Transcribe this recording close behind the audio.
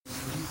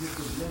just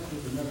was left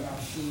with another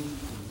opportunity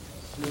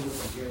to build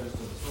together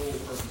for the sole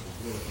purpose of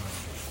glorifying.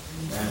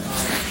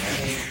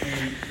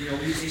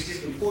 And it's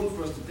just important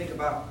for us to think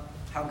about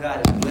how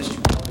God has blessed you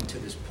up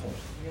until this point.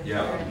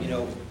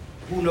 Yeah.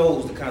 Who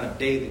knows the kind of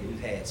day that we've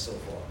had so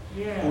far?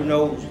 Yeah. Who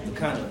knows the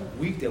kind of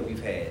week that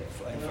we've had?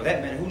 And for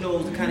that matter, who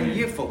knows the kind of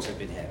year folks have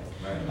been having?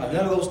 Right.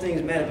 None of those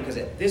things matter, because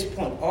at this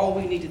point, all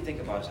we need to think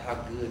about is how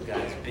good God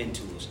has been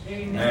to us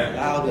and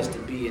allowed us to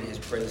be in His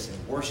presence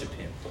and worship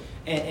Him.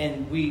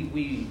 And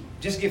we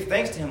just give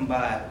thanks to Him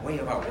by way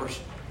of our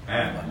worship,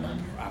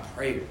 our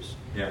prayers,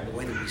 the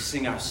way that we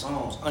sing our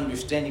songs,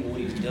 understanding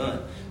what He's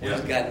done, what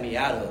He's gotten me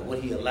out of, what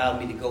He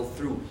allowed me to go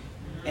through.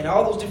 And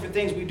all those different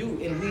things we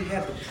do, and we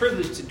have the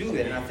privilege to do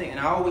that. And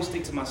I always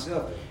think to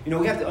myself,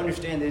 we have to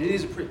understand that it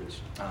is a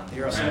privilege.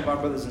 There are some of our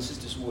brothers and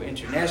sisters who are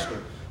international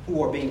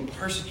who are being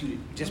persecuted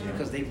just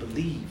because they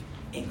believe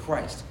in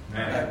Christ.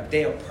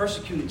 They are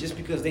persecuted just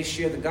because they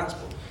share the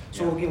gospel.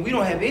 So again, we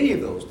don't have any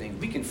of those things.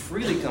 We can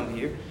freely come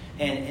here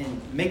and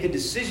make a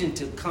decision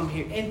to come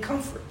here in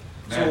comfort.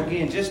 So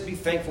again, just be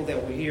thankful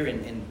that we're here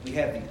and we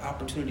have the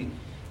opportunity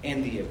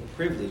and the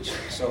privilege.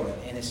 So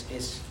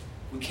it's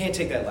we can't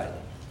take that lightly.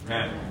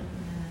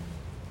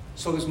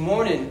 So this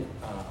morning,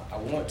 I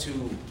want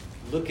to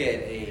look at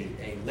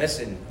a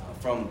lesson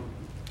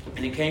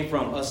and it came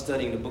from us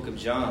studying the book of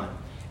John.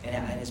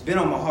 And it's been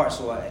on my heart,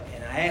 so I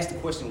asked the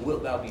question,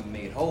 wilt thou be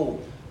made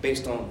whole,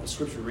 based on the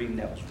scripture reading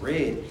that was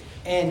read.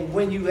 And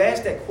when you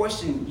ask that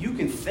question, you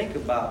can think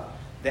about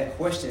that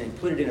question and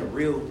put it in a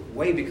real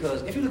way,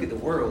 because if you look at the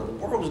world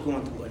is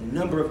going through a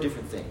number of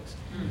different things.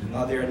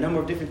 There are a number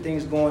of different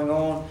things going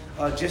on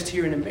just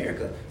here in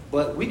America.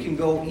 But we can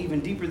go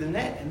even deeper than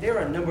that, and there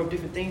are a number of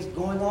different things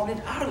going on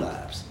in our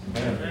lives.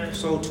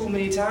 So too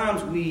many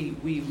times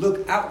we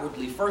look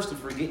outwardly first and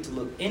forget to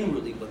look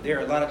inwardly. But there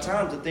are a lot of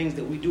times the things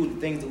that we do,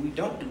 the things that we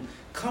don't do,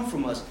 come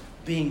from us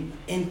being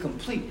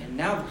incomplete. And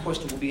now the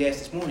question will be asked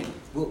this morning,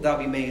 wilt thou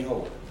be made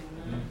whole?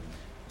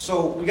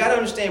 So we got to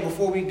understand,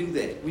 before we do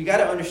that, we got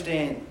to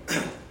understand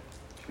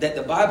that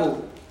the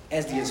Bible,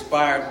 as the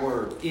inspired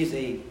word, is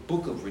a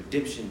book of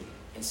redemption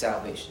and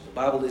salvation.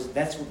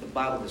 That's what the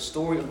Bible, the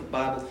story of the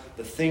Bible,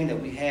 the thing that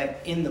we have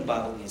in the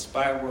Bible, the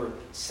inspired word,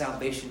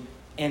 salvation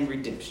and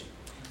redemption.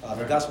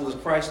 The gospel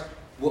of Christ,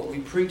 what we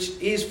preach,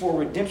 is for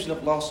redemption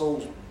of lost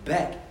souls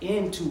back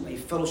into a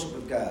fellowship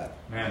with God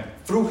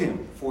through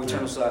Him for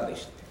eternal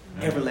salvation,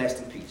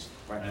 everlasting peace.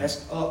 Right?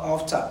 That's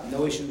off top,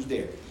 no issues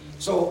there.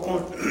 So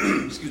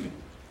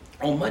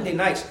on Monday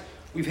nights,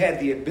 we've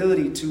had the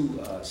ability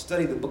to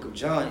study the book of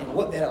John, and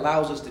what that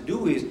allows us to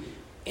do is,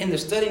 in the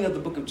studying of the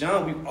book of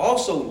John, we've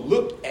also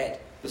looked at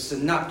the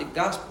synoptic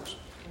gospels.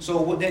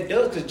 So what that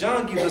does, because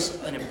John gives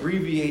us an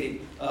abbreviated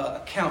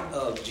account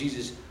of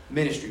Jesus'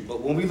 ministry,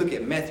 but when we look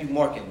at Matthew,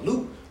 Mark, and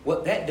Luke,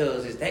 what that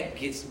does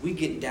is we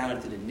get down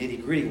into the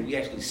nitty gritty, and we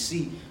actually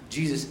see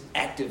Jesus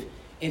active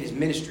in His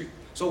ministry.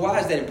 So why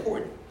is that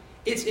important?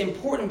 It's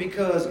important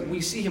because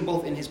we see Him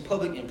both in His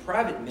public and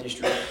private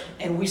ministry,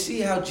 and we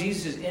see how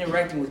Jesus is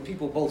interacting with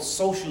people both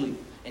socially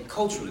and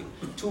culturally.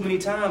 Too many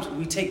times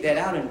we take that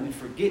out and we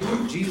forget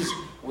that Jesus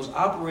was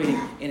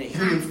operating in a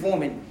human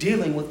form and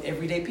dealing with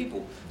everyday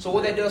people. So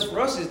what that does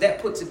for us is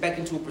that puts it back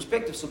into a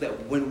perspective, so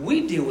that when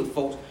we deal with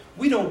folks,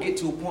 we don't get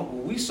to a point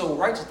where we're so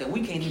righteous that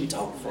we can't even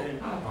talk to folks.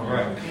 All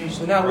right.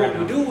 So now what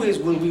we do is,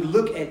 when we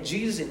look at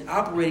Jesus and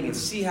operating and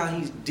see how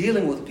He's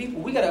dealing with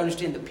people, we got to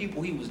understand the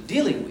people He was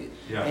dealing with.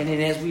 Yeah. And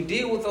then as we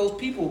deal with those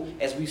people,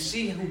 as we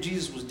see who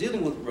Jesus was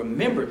dealing with,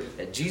 remember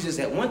that Jesus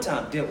at one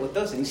time dealt with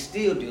us, and He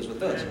still deals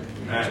with us.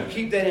 So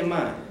keep that in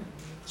mind.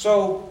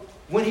 So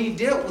when He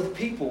dealt with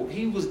people,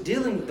 He was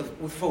dealing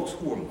with folks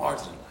who were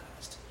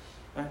marginalized.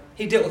 Right?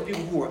 He dealt with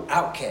people who were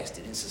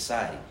outcasted in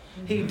society.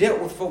 He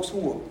dealt with folks who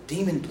were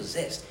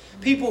demon-possessed.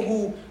 People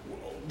who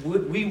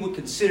we would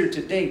consider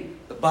today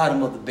the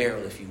bottom of the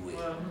barrel, if you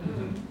will.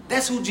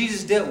 That's who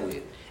Jesus dealt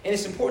with. And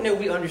it's important that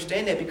we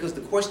understand that, because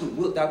the question,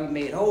 wilt thou be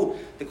made whole?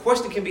 The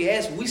question can be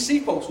asked. We see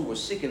folks who are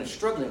sick and are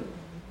struggling,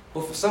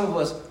 but for some of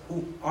us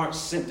who aren't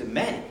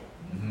symptomatic,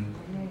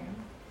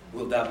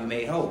 wilt thou be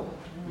made whole?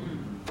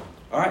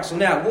 All right, so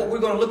now what we're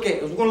going to look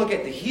at is, we're going to look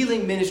at the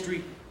healing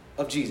ministry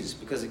of Jesus,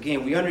 because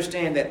again, we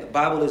understand that the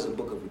Bible is a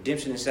book of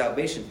redemption and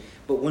salvation,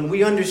 but when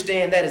we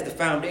understand that as the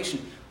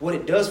foundation, what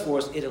it does for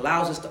us, it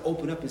allows us to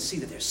open up and see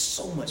that there's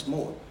so much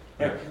more.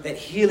 Right? That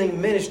healing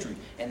ministry.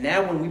 And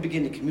now when we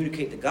begin to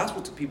communicate the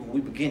gospel to people,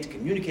 we begin to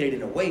communicate it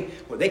in a way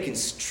where they can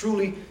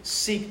truly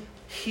seek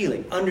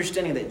healing,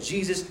 understanding that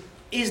Jesus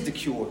is the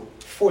cure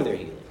for their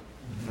healing.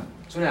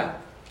 So now,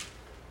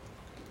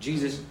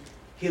 Jesus,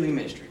 healing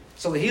ministry.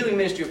 So the healing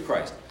ministry of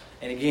Christ.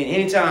 And again,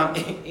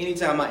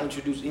 anytime I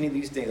introduce any of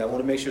these things, I want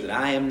to make sure that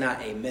I am not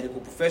a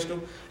medical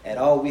professional at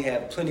all. We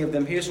have plenty of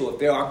them here. So if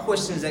there are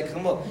questions that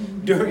come up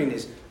during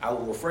this, I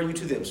will refer you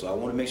to them. So I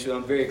want to make sure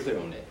I'm very clear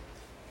on that.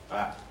 All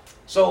right.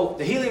 So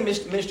the healing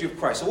ministry of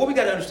Christ. So what we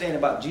got to understand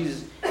about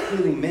Jesus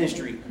healing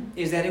ministry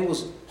is that it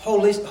was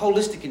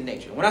holistic in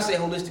nature. When I say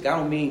holistic, I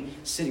don't mean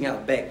sitting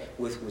out back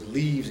with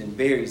leaves and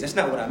berries. That's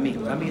not what I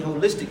mean. When I mean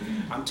holistic,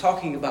 I'm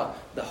talking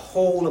about the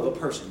whole of a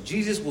person.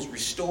 Jesus was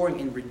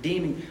restoring and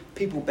redeeming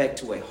people back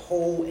to a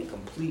whole and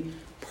complete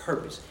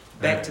purpose.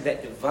 Back to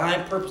that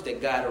divine purpose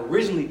that God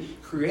originally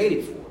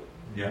created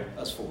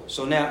us for.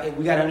 So now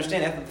we got to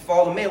understand, after the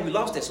fall of man, we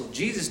lost that. So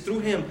Jesus, through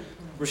him,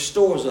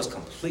 restores us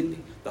completely,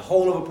 the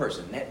whole of a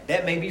person.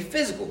 That may be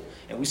physical.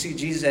 And we see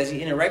Jesus as he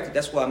interacted.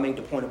 That's why I made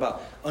the point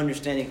about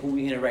understanding who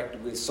he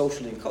interacted with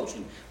socially and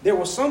culturally. There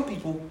were some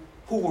people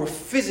who were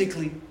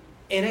physically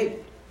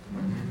enabled.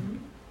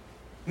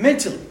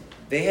 Mentally.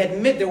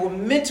 There were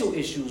mental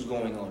issues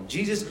going on.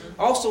 Jesus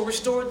also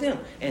restored them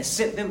and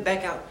sent them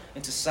back out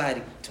into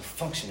society to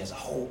function as a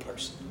whole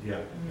person.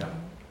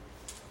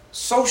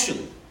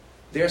 Socially,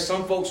 there are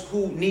some folks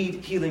who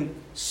need healing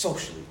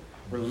socially.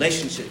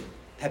 Relationships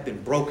have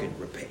been broken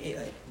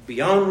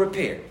beyond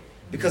repair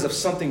because of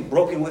something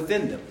broken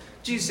within them.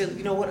 Jesus said,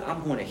 you know what?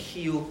 I'm going to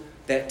heal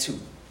that too.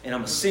 And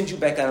I'm going to send you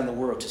back out in the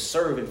world to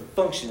serve and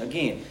function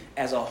again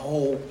as a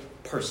whole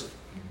person.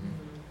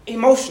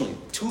 Emotionally,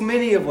 too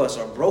many of us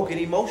are broken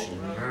emotionally.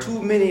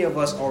 Too many of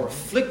us are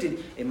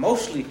afflicted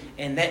emotionally,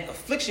 and that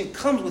affliction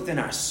comes within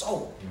our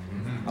soul.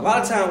 A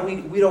lot of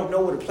times we don't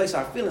know where to place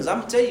our feelings. I'm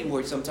going to tell you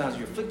where sometimes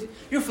you're afflicted.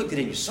 You're afflicted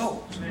in your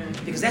soul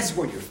because that's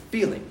where you're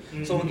feeling.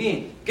 So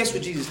again, guess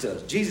what Jesus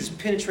does? Jesus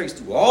penetrates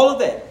through all of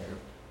that,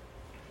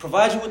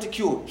 provides you with the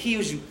cure,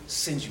 heals you,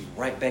 sends you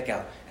right back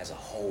out as a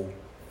whole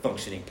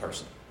functioning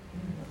person.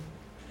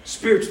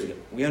 Spiritually,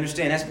 we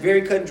understand that's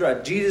very cut and dry.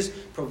 Jesus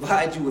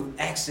provides you with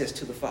access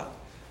to the Father,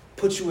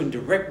 puts you in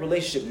direct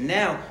relationship.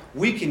 Now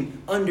we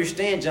can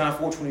understand John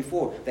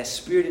 4:24, that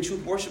spirit and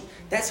truth worship.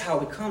 That's how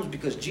it comes,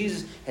 because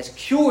Jesus has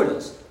cured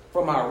us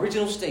from our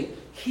original state,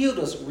 healed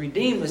us,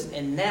 redeemed us,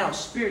 and now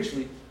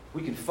spiritually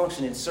we can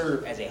function and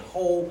serve as a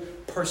whole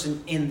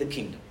person in the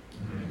kingdom.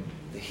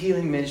 The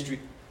healing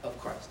ministry of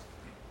Christ.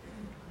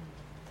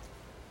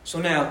 So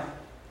now,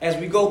 as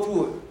we go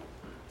through it,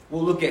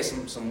 we'll look at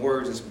some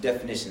words and some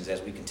definitions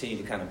as we continue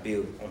to kind of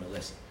build on the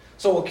lesson.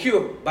 So a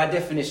cure, by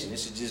definition,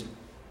 this is just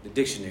the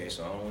dictionary,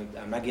 so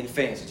I'm not getting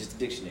fancy, just the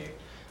dictionary.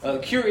 A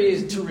cure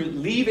is to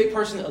relieve a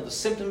person of the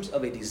symptoms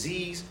of a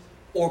disease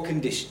or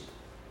condition.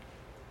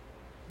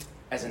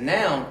 As a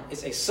noun,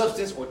 it's a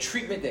substance or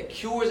treatment that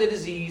cures a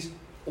disease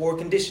or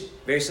condition.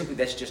 Very simply,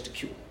 that's just a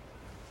cure.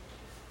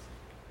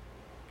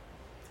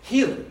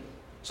 Healing.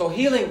 So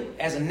healing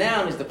as a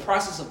noun is the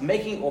process of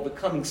making or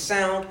becoming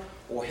sound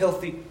or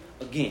healthy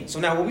again. So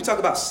now when we talk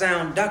about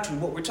sound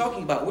doctrine, what we're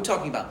talking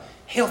about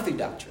healthy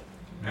doctrine.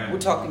 We're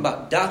talking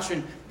about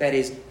doctrine that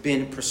has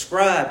been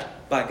prescribed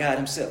by God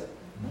himself.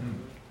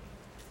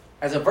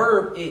 As a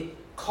verb, it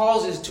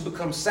causes to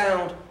become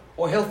sound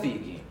or healthy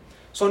again.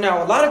 So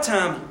now a lot of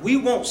times we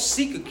won't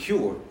seek a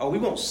cure, or we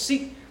won't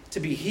seek to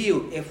be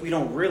healed if we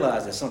don't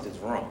realize that something's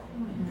wrong.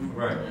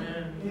 Right.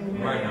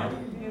 Right now.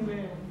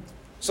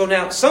 So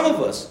now some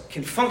of us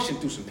can function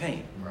through some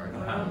pain.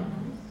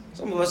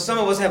 Some of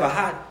us have a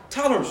high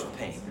tolerance for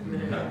pain.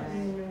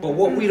 But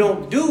what we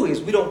don't do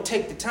is we don't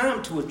take the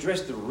time to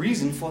address the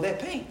reason for that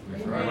pain.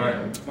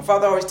 Right. My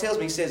father always tells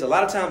me, he says, a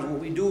lot of times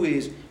what we do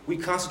is we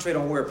concentrate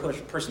on where a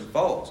person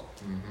falls.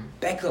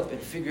 Back up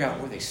and figure out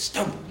where they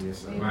stumbled.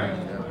 Yes, right.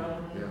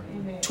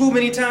 Too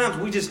many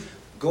times we just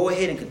go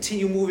ahead and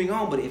continue moving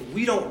on. But if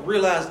we don't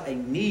realize a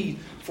need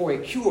for a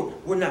cure,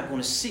 we're not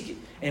going to seek it.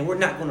 And we're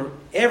not going to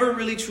ever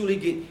really truly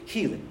get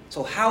healing.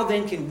 So how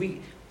then can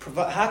we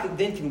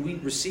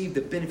receive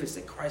the benefits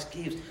that Christ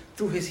gives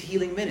through his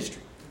healing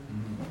ministry?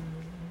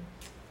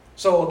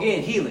 So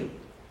again, healing,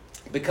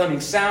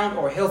 becoming sound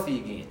or healthy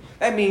again.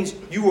 That means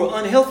you were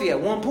unhealthy at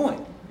one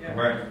point.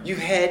 Right. You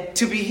had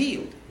to be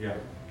healed. Yeah.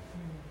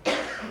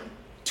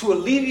 To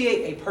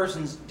alleviate a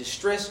person's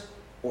distress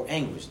or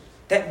anguish.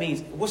 That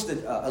means, what's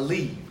the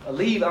alleviate?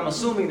 Alleviate, I'm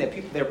assuming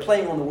that they're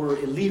playing on the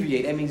word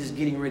alleviate. That means it's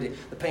getting rid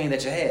of the pain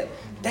that you have.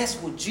 That's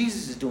what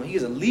Jesus is doing. He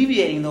is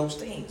alleviating those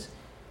things.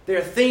 There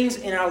are things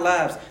in our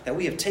lives that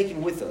we have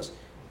taken with us,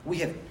 we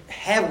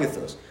have with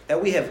us,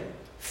 that we have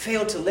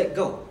failed to let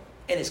go.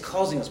 And it's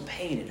causing us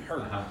pain and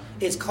hurt.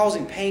 It's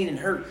causing pain and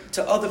hurt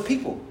to other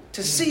people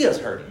to see us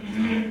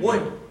hurting.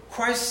 What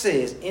Christ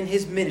says in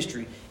his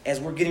ministry, as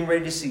we're getting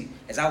ready to see,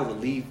 is I will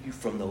relieve you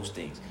from those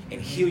things and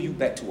heal you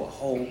back to a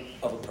whole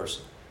of a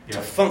person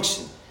to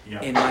function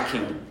in my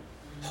kingdom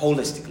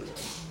holistically.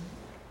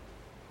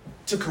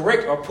 To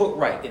correct or put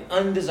right an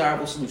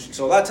undesirable solution.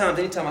 So a lot of times,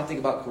 anytime I think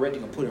about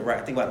correcting or putting right,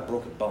 I think about a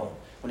broken bone.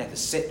 When I have to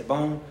set the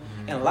bone.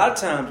 And a lot of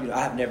times,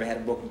 I've never had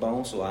a broken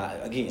bone, so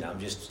I've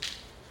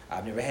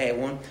never had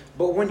one.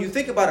 But when you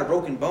think about a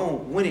broken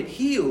bone, when it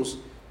heals,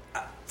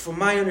 from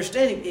my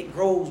understanding, it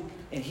grows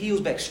and heals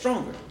back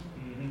stronger.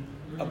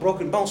 A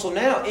broken bone. So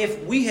now,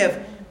 if we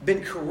have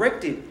been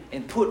corrected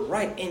and put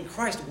right in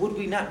Christ, would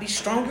we not be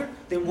stronger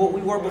than what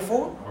we were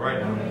before? All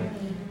right.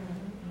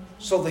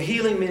 So the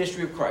healing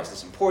ministry of Christ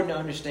is important to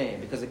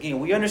understand, because again,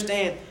 we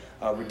understand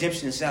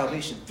redemption and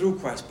salvation through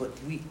Christ, but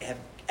we have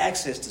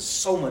access to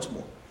so much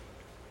more.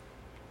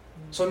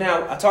 So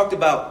now I talked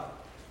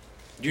about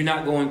You're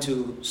not going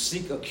to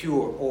seek a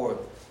cure or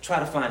try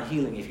to find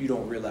healing if you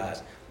don't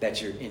realize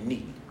that you're in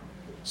need.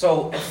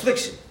 So,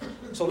 affliction.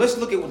 So let's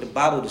look at what the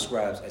Bible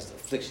describes as the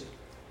affliction.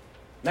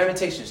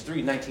 Lamentations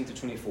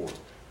 3:19-24.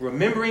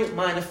 Remembering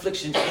mine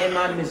affliction and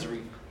my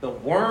misery, the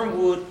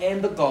wormwood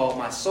and the gall,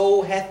 my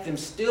soul hath them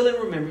still in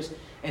remembrance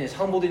and is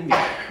humbled in me.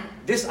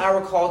 This I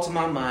recall to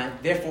my mind,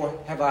 therefore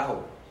have I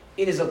hope.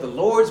 It is of the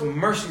Lord's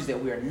mercies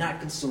that we are not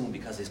consumed,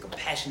 because his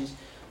compassions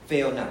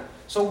fail not.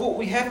 So what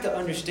we have to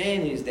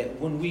understand is that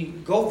when we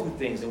go through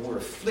things and we're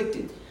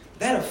afflicted,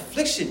 that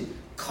affliction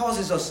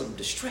causes us some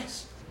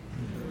distress.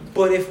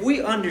 But if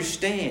we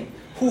understand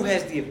who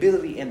has the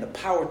ability and the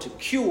power to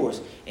cure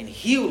us and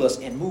heal us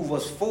and move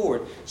us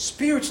forward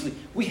spiritually,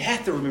 we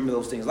have to remember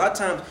those things. A lot of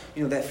times,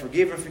 that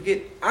forgive and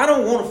forget. I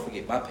don't want to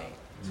forget my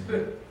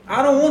pain.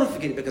 I don't want to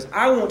forget it, because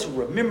I want to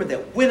remember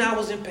that when I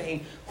was in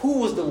pain, who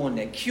was the one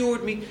that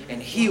cured me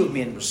and healed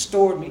me and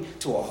restored me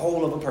to a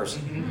whole of a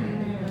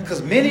person.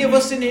 Because many of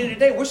us sitting here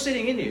today, we're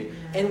sitting in here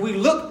and we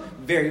look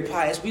very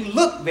pious. We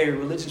look very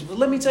religious. But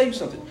let me tell you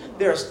something.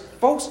 There are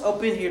folks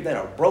up in here that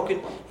are broken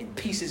in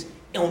pieces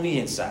on the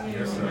inside.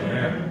 Yes,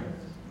 sir.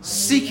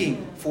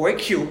 Seeking for a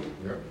cure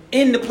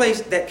in the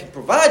place that can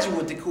provide you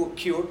with the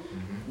cure,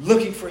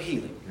 looking for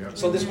healing.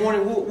 So this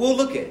morning we'll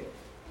look at it.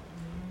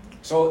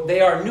 So they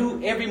are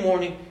new every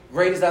morning.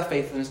 Great is thy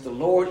faithfulness. The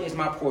Lord is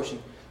my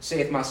portion,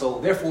 saith my soul.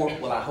 Therefore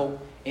will I hope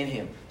in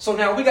him. So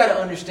now we got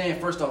to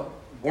understand, first off,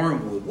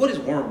 wormwood. What is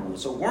wormwood?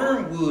 So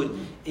wormwood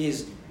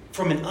is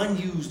from an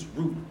unused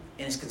root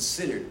and is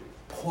considered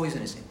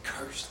poisonous and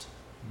cursed.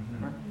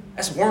 Right?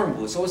 That's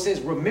wormwood. So it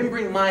says,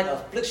 remembering mine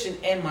affliction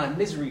and my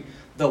misery,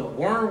 the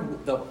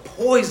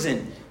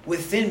poison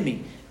within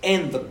me,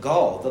 and the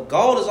gall. The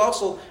gall is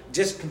also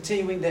just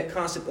continuing that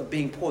concept of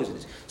being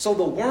poisonous. So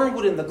the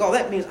wormwood and the gall,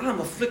 that means I'm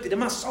afflicted in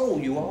my soul,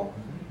 you all.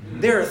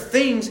 There are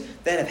things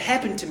that have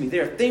happened to me.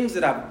 There are things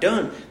that I've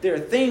done. There are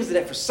things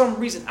that for some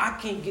reason I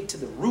can't get to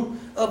the root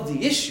of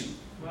the issue.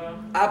 Wow.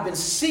 I've been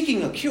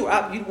seeking a cure.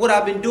 What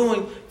I've been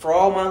doing for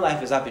all my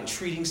life is I've been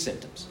treating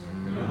symptoms.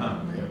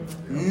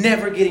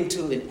 Never getting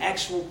to an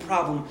actual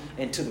problem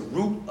and to the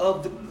root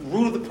of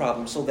the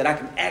problem so that I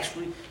can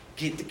actually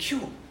get the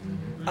cure.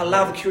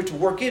 Allow the cure to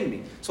work in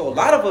me. So a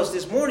lot of us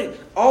this morning,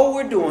 all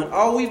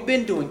we've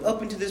been doing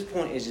up until this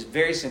point is just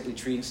very simply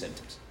treating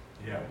symptoms.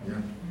 Yeah.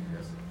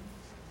 Yes.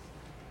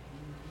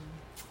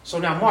 So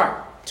now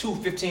Mark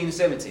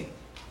 2:15-17.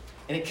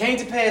 And it came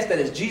to pass that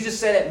as Jesus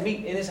sat at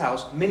meat in his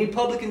house, many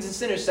publicans and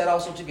sinners sat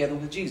also together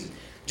with Jesus.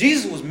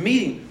 Jesus was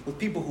meeting with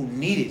people who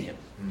needed him.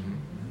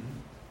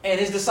 And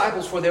his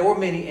disciples, for there were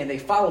many, and they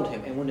followed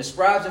him. And when the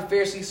scribes and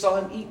Pharisees saw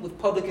him eat with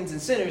publicans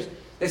and sinners,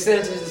 they said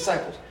unto his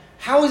disciples,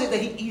 how is it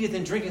that he eateth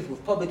and drinketh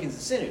with publicans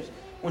and sinners?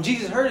 When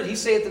Jesus heard it, he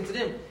saith unto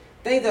them,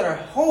 they that are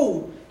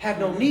whole have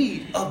no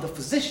need of the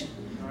physician,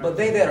 but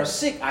they that are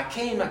sick, I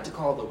came not to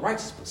call the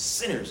righteous, but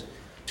sinners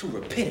to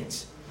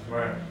repentance.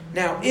 Right.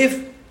 Now,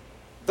 if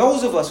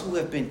those of us who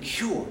have been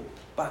cured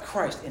by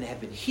Christ and have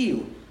been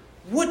healed,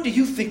 what do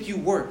you think you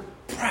were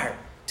prior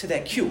to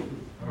that cure?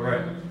 All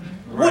right.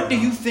 What do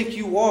you think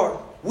you are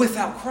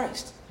without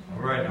Christ?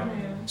 All right.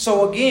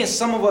 So again,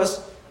 some of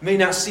us may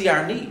not see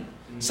our need.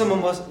 Some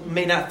of us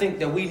may not think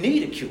that we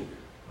need a cure.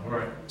 All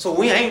right.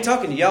 So I ain't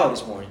talking to y'all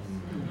this morning.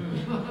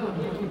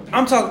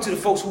 I'm talking to the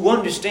folks who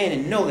understand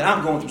and know that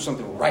I'm going through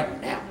something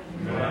right now.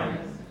 Right.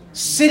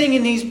 Sitting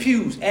in these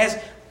pews,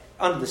 as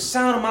under the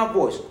sound of my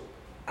voice,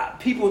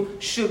 people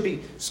should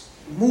be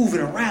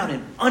moving around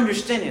and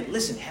understanding.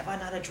 Listen, have I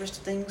not addressed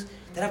the things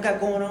that I've got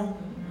going on?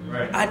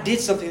 Right. I did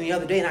something the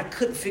other day and I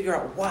couldn't figure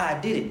out why I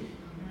did it.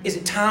 Is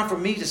it time for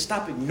me to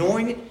stop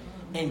ignoring it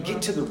and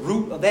get to the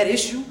root of that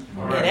issue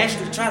and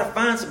actually try to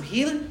find some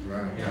healing?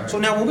 Right. So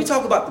now when we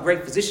talk about the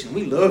great physician,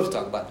 we love to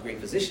talk about the great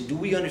physician. Do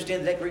we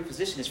understand that great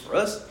physician is for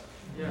us?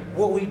 Yeah.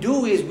 What we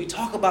do is we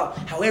talk about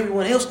how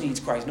everyone else needs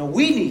Christ. No,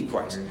 we need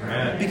Christ.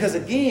 Right. Because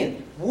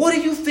again, what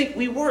do you think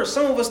we were?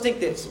 Some of us think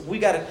that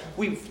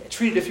we've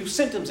treated a few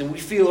symptoms and we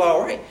feel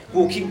all right.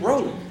 We'll keep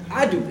rolling.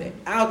 I do that.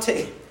 I'll tell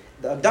you.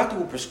 The doctor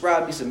will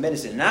prescribe me some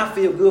medicine and I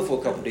feel good for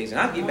a couple of days and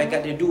I'll get back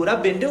out there and do what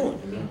I've been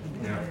doing.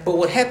 Yeah. But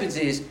what happens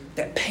is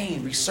that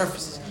pain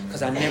resurfaces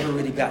because I never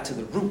really got to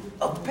the root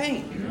of the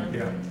pain.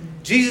 Yeah.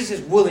 Jesus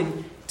is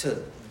willing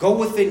to go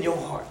within your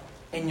heart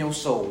and your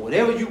soul,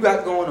 whatever you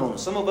got going on.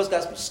 Some of us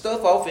got some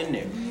stuff off in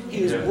there.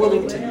 He is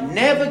willing to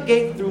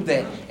navigate through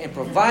that and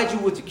provide you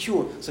with the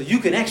cure so you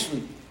can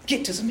actually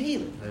get to some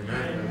healing.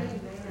 Amen.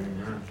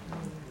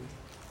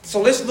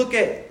 So let's look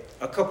at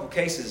a couple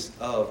cases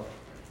of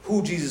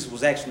who Jesus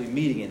was actually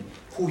meeting and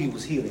who he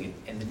was healing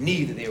and the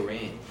need that they were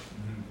in.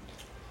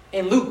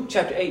 In Luke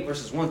chapter 8,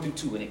 verses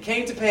 1-2, and it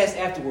came to pass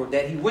afterward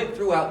that he went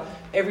throughout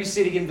every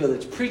city and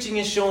village, preaching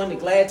and showing the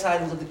glad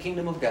tidings of the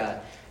kingdom of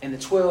God, and the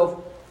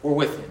 12 were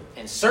with him.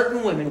 And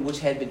certain women which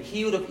had been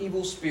healed of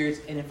evil spirits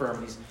and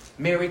infirmities,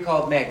 Mary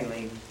called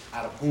Magdalene,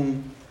 out of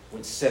whom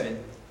went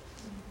 7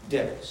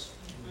 devils.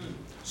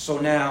 So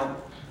now,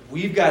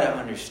 we've got to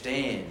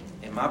understand,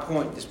 and my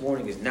point this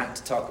morning is not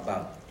to talk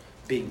about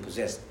being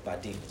possessed by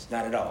demons.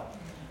 Not at all.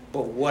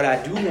 But what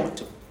I do want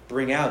to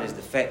bring out is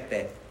the fact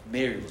that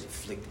Mary was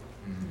afflicted.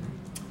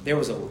 There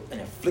was an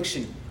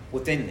affliction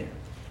within there.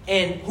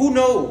 And who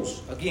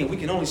knows, again, we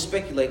can only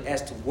speculate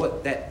as to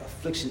what that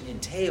affliction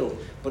entailed.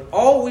 But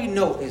all we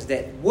know is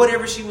that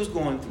whatever she was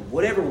going through,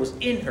 whatever was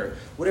in her,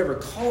 whatever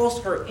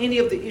caused her any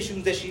of the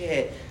issues that she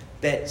had,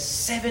 that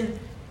 7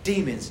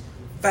 demons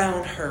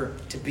found her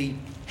to be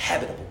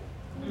habitable.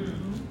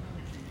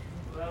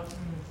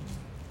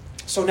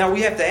 So now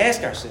we have to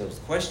ask ourselves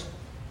the question.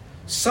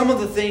 Some of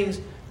the things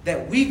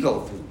that we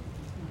go through,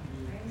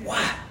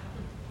 why?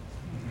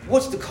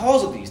 What's the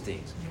cause of these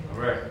things?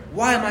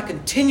 Why am I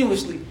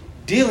continuously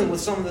dealing with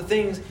some of the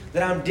things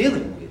that I'm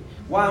dealing with?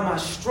 Why am I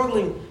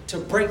struggling to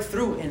break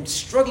through and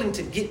struggling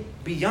to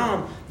get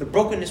beyond the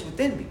brokenness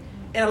within me?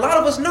 And a lot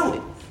of us know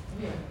it.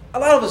 A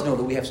lot of us know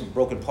that we have some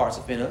broken parts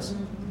within us.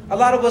 A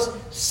lot of us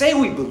say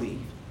we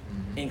believe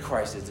in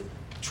Christ as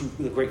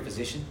the great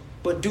physician.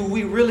 But do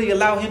we really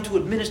allow him to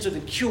administer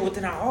the cure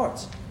within our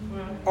hearts?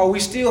 Are we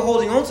still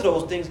holding on to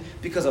those things?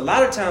 Because a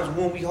lot of times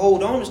when we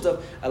hold on to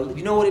stuff,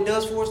 you know what it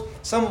does for us?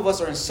 Some of us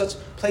are in such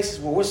places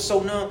where we're so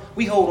numb,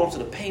 we hold on to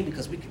the pain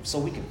because we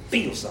can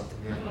feel something.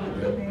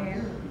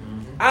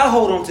 I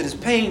hold on to this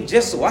pain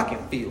just so I can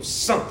feel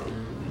something.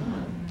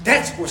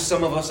 That's where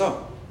some of us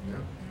are.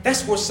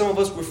 That's where some of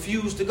us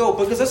refuse to go,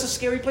 because that's a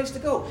scary place to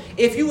go.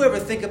 If you ever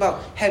think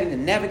about having to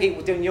navigate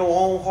within your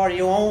own heart and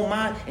your own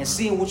mind and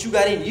seeing what you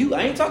got in you,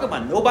 I ain't talking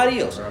about nobody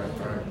else.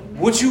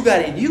 What you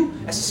got in you,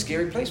 that's a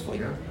scary place for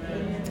you.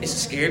 It's a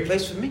scary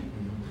place for me.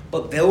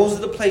 But those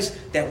are the places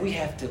that we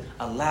have to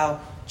allow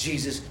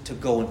Jesus to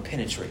go and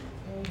penetrate.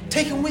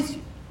 Take him with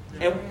you.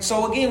 And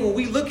so again, when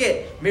we look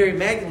at Mary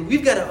Magdalene,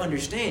 we've got to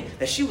understand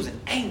that she was in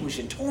anguish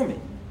and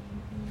torment.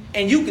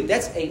 And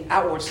that's an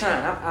outward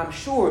sign. I'm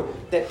sure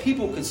that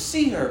people could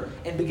see her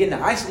and begin to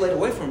isolate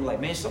away from her,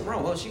 like, man, something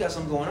wrong. Well, she got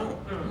something going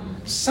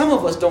on. Some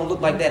of us don't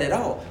look like that at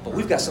all, but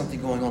we've got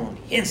something going on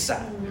the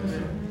inside.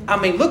 I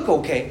may look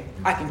okay.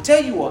 I can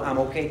tell you I'm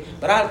okay,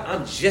 but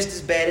I'm just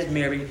as bad as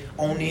Mary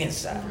on the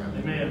inside.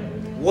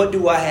 Amen. What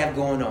do I have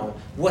going on?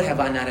 What have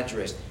I not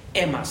addressed?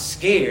 Am I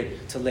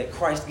scared to let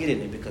Christ get in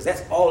there? Because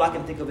that's all I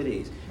can think of it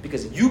is.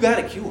 Because you got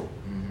a cure.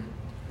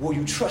 Will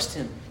you trust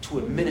him to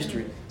administer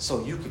it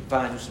so you can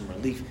find you some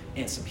relief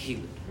and some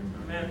healing?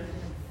 Amen.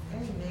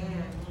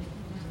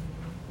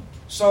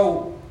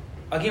 So,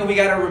 again, we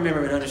got to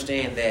remember and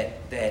understand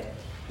that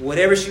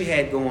whatever she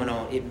had going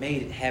on, it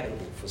made it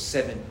habitable for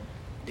 7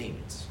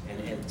 demons.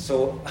 And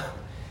so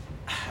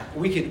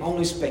we can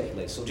only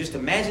speculate. So just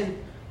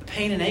imagine the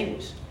pain and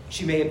anguish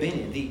she may have been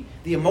in,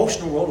 the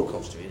emotional roller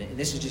coaster. And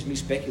this is just me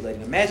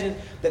speculating. Imagine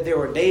that there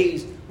were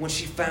days when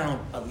she found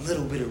a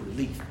little bit of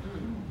relief.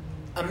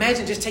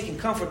 Imagine just taking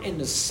comfort in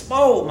the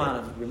small amount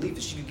of relief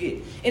that she could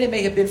get. And it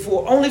may have been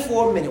only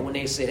for a minute when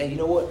they said, hey, you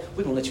know what?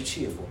 We're going to let you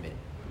chill for a minute.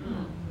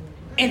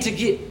 And to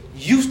get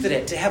used to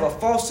that, to have a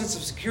false sense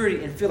of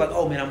security and feel like,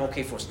 oh, man, I'm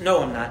okay for us.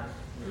 No, I'm not.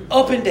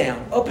 Up and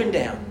down, up and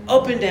down,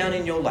 up and down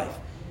in your life.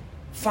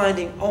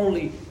 Finding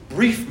only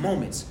brief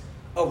moments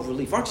of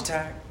relief. Aren't you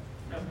tired?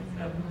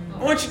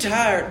 Aren't you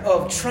tired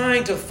of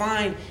trying to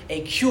find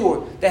a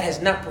cure that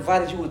has not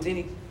provided you with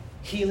any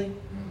healing?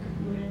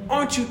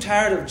 Aren't you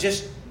tired of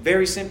just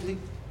very simply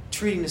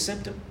treating the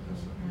symptom?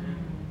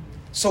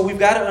 So we've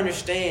got to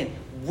understand,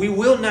 we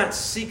will not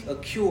seek a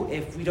cure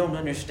if we don't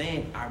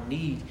understand our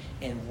need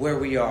and where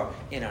we are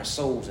in our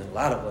souls. And a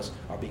lot of us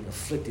are being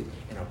afflicted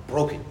and are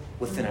broken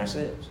within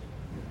ourselves.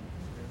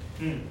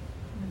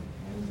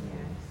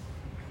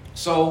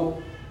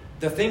 So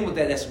the thing with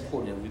that's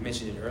important, and we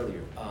mentioned it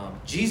earlier,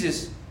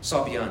 Jesus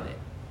saw beyond that.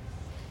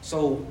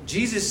 So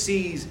Jesus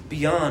sees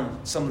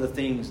beyond some of the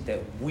things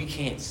that we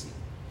can't see.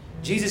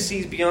 Jesus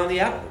sees beyond the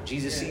outward.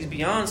 Jesus sees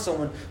beyond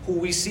someone who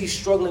we see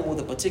struggling with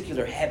a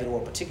particular habit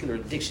or a particular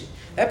addiction.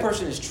 That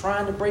person is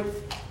trying to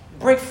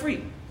break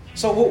free.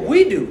 So what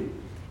we do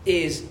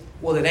is,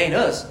 well, it ain't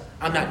us.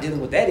 I'm not dealing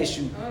with that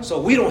issue.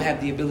 So we don't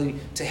have the ability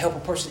to help a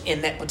person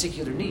in that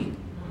particular need.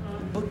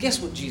 But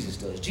guess what Jesus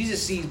does?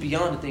 Jesus sees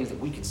beyond the things that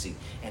we can see.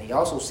 And he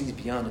also sees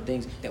beyond the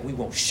things that we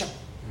won't show.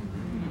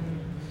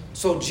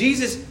 So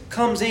Jesus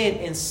comes in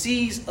and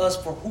sees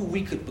us for who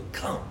we could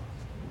become.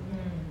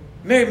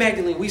 Mary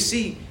Magdalene, we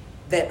see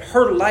that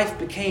her life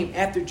became,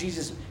 after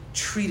Jesus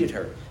treated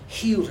her,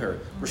 healed her,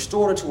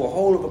 restored her to a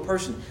whole of a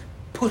person,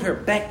 put her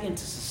back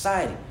into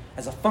society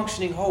as a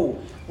functioning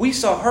whole. We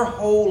saw her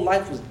whole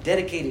life was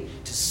dedicated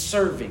to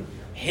serving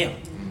him.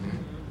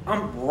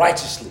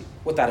 Righteously,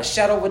 without a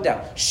shadow of a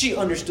doubt. She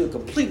understood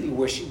completely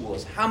where she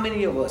was. How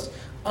many of us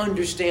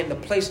understand the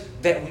place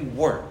that we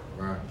were?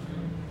 Right.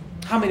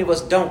 How many of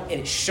us don't?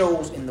 And it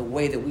shows in the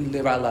way that we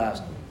live our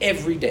lives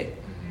every day.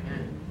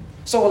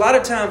 So a lot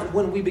of times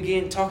when we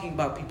begin talking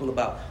about people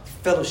about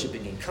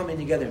fellowshipping and coming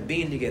together and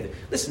being together,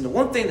 listen, the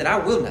one thing that I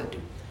will not do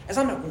is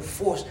I'm not going to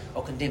force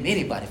or condemn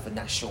anybody for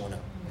not showing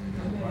up.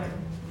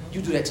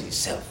 You do that to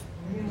yourself.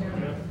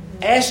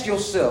 Ask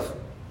yourself,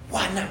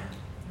 why not?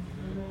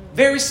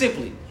 Very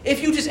simply,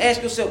 if you just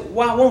ask yourself,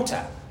 why won't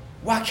I?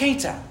 Why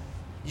can't I?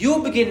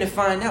 You'll begin to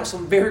find out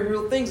some very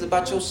real things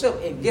about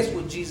yourself. And guess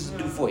what Jesus will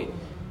do for you?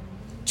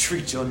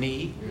 treat your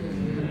need,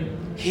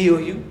 heal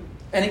you.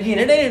 And again,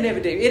 it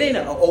ain't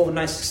an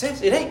overnight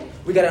success. It ain't.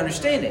 We got to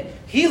understand that.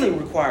 Healing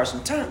requires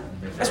some time.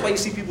 That's why you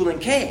see people in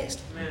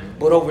cast.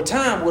 But over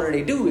time, what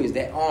they do is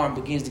that arm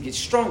begins to get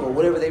stronger.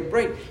 Whatever they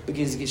break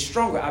begins to get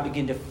stronger. I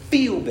begin to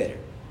feel better.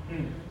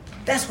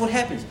 That's what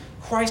happens.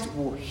 Christ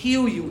will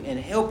heal you and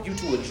help you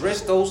to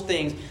address those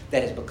things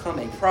that has become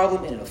a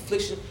problem and an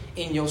affliction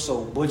in your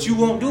soul. But you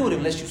won't do it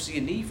unless you see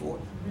a need for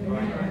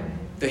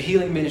it. The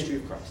healing ministry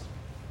of Christ.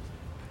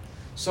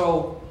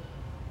 So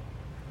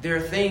there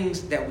are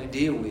things that we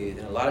deal with,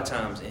 and a lot of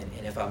times,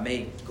 and if I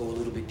may go a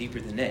little bit deeper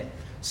than that,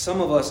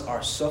 some of us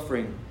are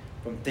suffering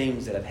from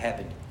things that have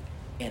happened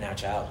in our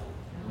childhood.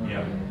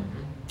 Yeah.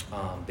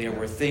 There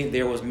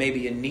was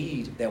maybe a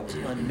need that was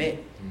unmet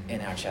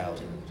in our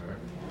childhood.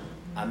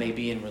 I may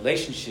be in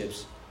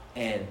relationships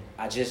and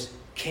I just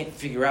can't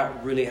figure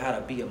out really how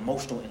to be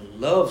emotional and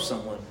love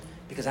someone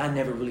because I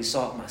never really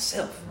saw it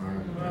myself.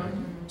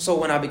 So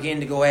when I began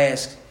to go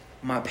ask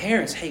my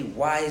parents, hey,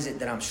 why is it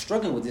that I'm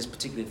struggling with this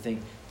particular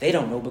thing? They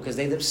don't know because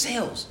they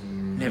themselves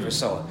never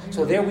saw it.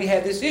 So there we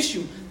have this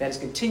issue that has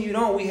continued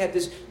on. We have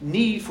this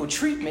need for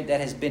treatment that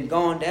has been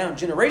gone down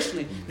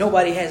generationally.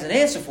 Nobody has an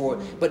answer for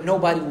it, but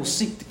nobody will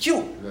seek the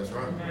cure. That's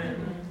right.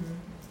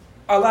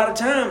 A lot of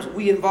times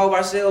we involve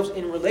ourselves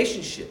in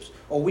relationships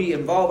or we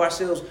involve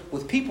ourselves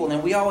with people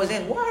and we always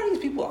ask, why are these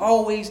people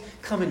always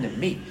coming to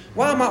me?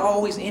 Why am I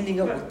always ending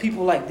up with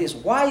people like this?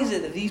 Why is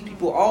it that these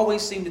people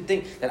always seem to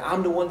think that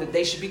I'm the one that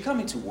they should be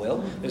coming to?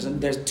 Well,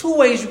 there's two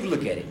ways you can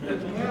look at it.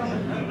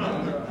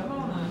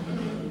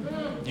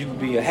 You can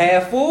be a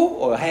half full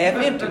or a half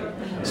empty.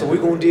 So we're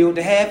going to deal with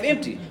the half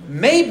empty.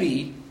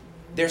 Maybe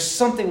there's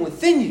something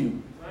within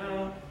you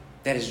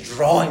that is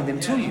drawing them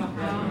to you.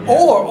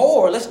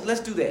 Or let's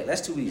do that.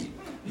 That's too easy.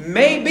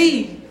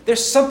 Maybe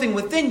there's something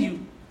within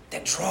you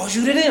that draws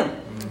you to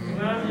them.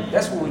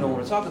 That's what we don't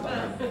want to talk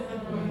about.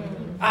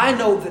 I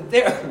know that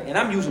and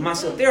I'm using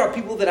myself, there are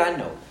people that I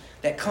know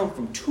that come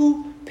from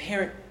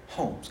 2-parent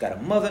homes, got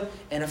a mother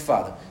and a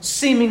father.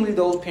 Seemingly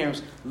those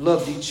parents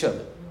loved each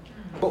other,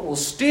 but will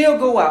still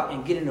go out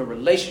and get in a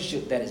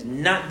relationship that is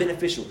not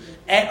beneficial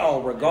at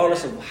all,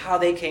 regardless of how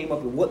they came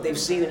up and what they've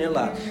seen in their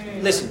life.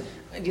 Listen,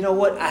 you know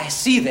what? I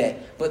see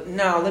that, but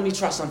now let me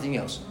try something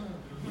else.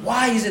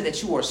 Why is it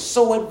that you are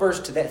so adverse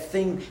to that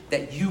thing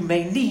that you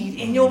may need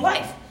in your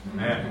life?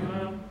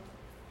 Amen.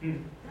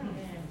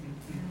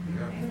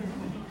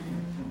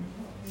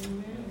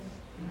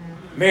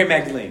 Mary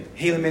Magdalene,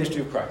 healing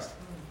ministry of Christ.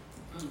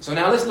 So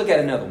now let's look at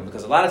another one,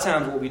 because a lot of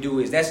times what we do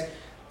is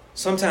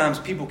sometimes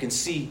people can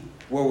see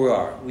where we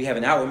are. We have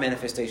an outward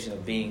manifestation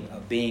of being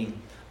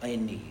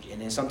in need,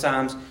 and then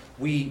sometimes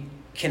we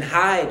can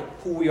hide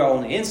who we are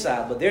on the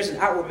inside, but there's an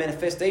outward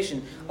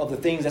manifestation of the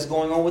things that's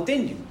going on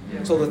within you.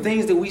 Yeah. So the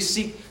things that we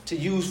seek to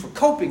use for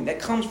coping,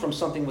 that comes from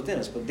something within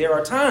us. But there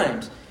are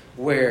times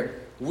where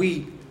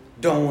we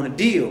don't want to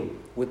deal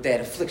with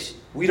that affliction.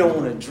 We don't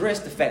want to address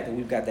the fact that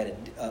we've got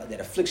that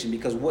affliction,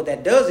 because what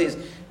that does is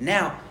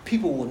now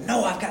people will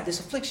know I've got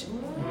this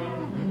affliction.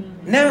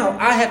 Now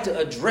I have to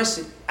address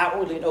it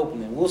outwardly and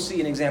openly. And we'll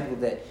see an example of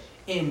that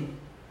in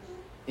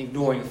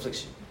ignoring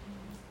affliction.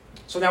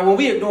 So now when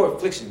we ignore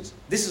afflictions,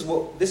 this is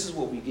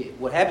what we get.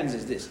 What happens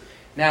is this.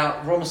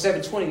 Now, Romans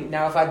 7:20,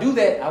 now if I do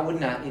that, I would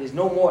not. It is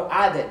no more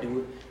I that do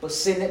it, but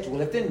sin that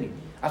dwelleth in me.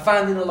 I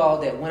find in the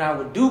law that when I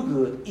would do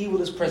good,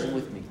 evil is present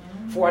with me.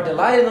 For I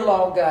delight in the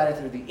law of God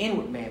after the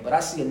inward man, but I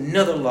see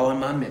another law in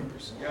my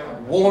members,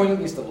 warring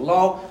against the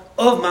law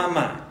of my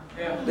mind.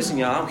 Listen,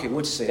 y'all, I don't care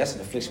what you say, that's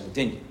an affliction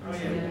within you.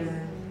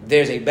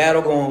 There's a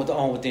battle going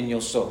on within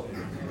your soul.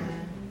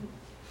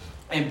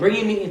 And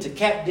bringing me into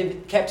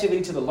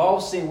captivity to the law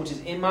of sin, which is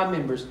in my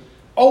members.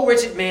 O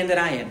wretched man that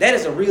I am. That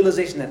is a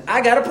realization that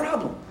I got a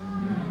problem.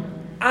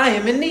 I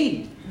am in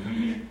need.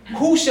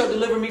 Who shall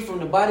deliver me from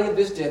the body of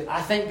this death?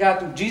 I thank God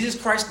through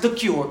Jesus Christ, the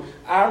cure,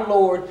 our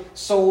Lord.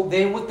 So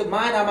then with the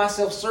mind I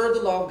myself serve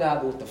the law of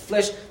God, but with the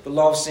flesh, the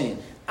law of sin.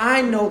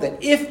 I know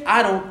that if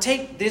I don't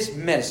take this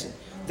medicine,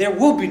 there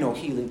will be no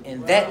healing,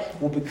 and that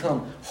will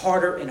become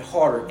harder and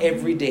harder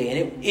every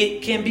day. And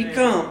it can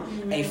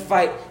become a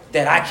fight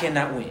that I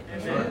cannot win.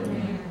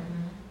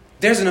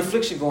 There's an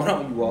affliction going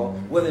on with you all,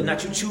 whether or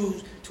not you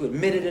choose to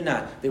admit it or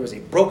not. There is a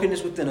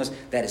brokenness within us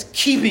that is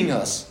keeping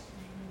us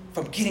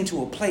from getting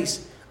to a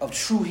place of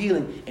true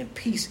healing and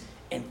peace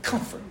and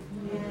comfort.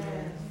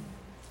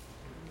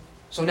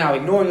 So now,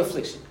 ignoring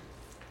affliction.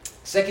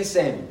 2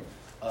 Samuel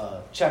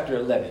chapter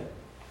 11.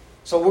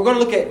 So we're going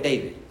to look at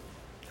David.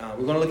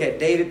 We're going to look at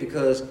David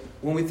because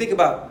when we think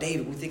about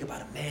David, we think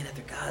about a man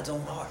after God's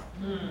own heart.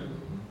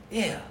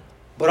 Yeah.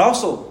 But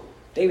also,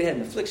 David had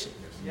an affliction.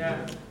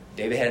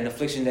 David had an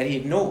affliction that he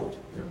ignored.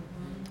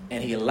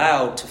 And he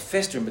allowed to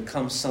fester and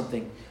become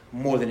something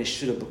more than it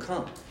should have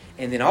become.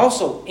 And then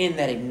also, in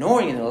that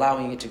ignoring and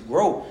allowing it to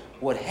grow,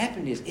 what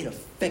happened is it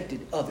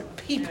affected other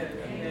people.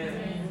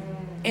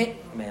 And,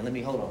 man, let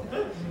me hold on.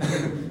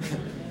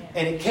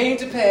 And it came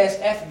to pass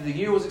after the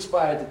year was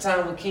expired, at the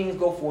time when kings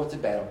go forth to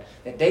battle,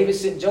 that David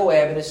sent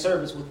Joab and his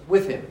servants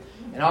with him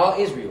and all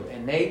Israel.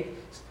 And they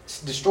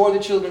destroyed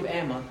the children of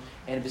Ammon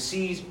and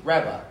besieged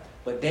Rabbah.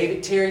 But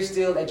David tarried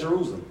still at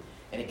Jerusalem.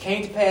 And it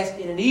came to pass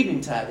in an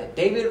eventide that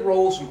David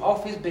arose from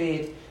off his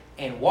bed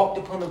and walked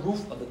upon the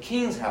roof of the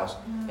king's house.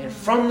 And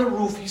from the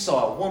roof he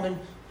saw a woman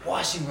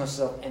washing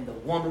herself, and the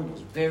woman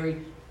was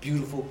very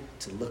beautiful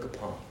to look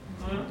upon.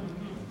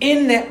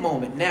 In that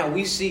moment, now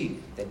we see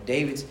that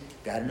David's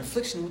got an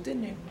affliction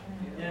within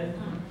there.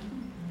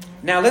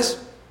 Now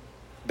let's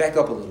back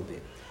up a little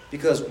bit.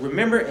 Because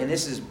remember, and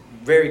this is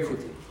very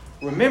quickly,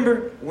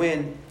 remember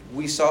when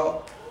we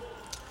saw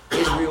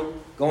Israel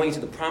going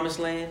into the promised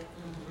land?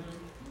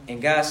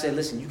 And God said,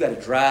 listen, you got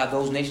to drive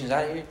those nations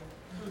out of here.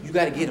 You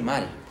got to get them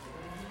out of here.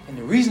 And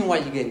the reason why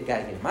you got to get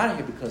them out of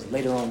here, because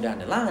later on down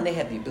the line, they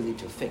have the ability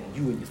to affect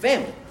you and your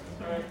family.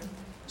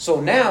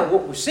 So now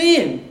what we're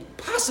seeing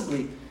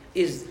possibly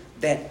is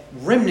that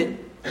remnant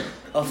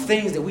of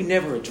things that we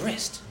never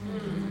addressed.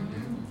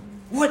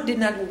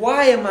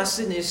 Why am I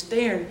sitting here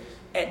staring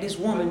at this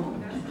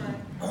woman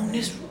on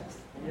this roof?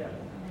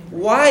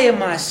 Why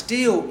am I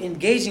still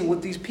engaging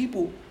with these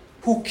people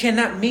who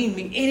cannot mean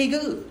me any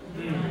good?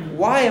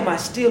 Why am I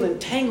still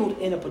entangled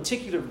in a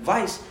particular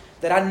vice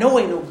that I know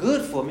ain't no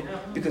good for me?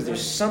 Because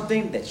there's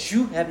something that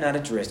you have not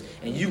addressed,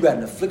 and you got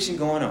an affliction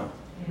going on.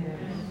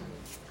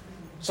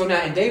 So now,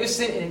 and David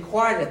sent and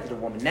inquired after the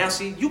woman. Now,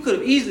 see, you could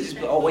have easily just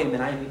been, oh, wait a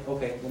minute,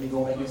 okay, let me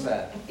go back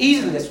inside.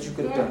 Easily, that's what you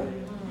could have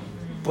done.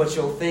 But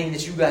your thing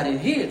that you got in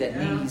here that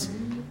needs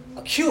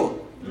a cure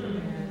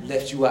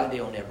left you out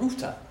there on that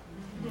rooftop.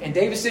 And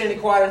David sent and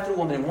inquired after the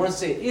woman, and one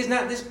said, is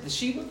not this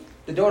Bathsheba,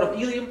 the daughter of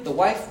Eliam, the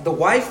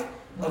wife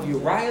of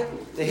Uriah,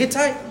 the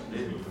Hittite?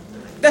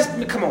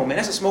 Come on, man,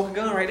 that's a smoking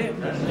gun right there.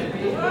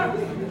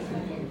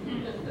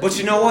 But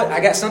you know what?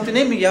 I got something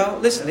in me, y'all.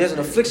 Listen, there's an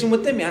affliction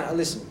within me.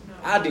 Listen,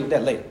 I'll deal with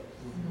that later.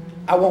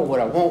 I want what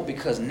I want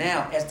because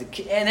now, as the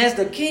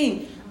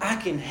king, I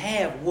can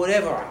have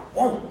whatever I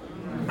want.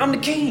 I'm the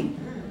king.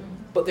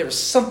 But there's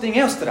something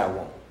else that I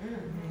want.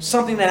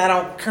 Something that I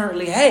don't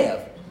currently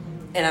have.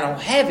 And I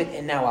don't have it,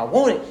 and now I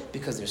want it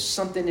because there's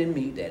something in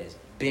me that has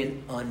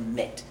been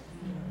unmet.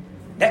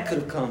 That could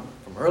have come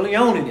from early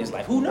on in his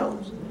life. Who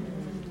knows?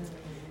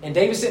 And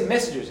David sent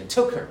messengers and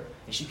took her.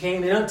 And she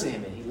came in unto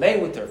him, and he lay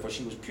with her, for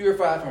she was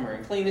purified from her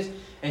uncleanness,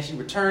 and she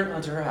returned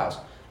unto her house.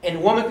 And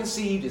the woman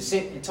conceived and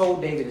sent and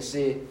told David and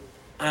said,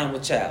 I am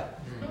with child.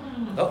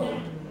 Uh-oh.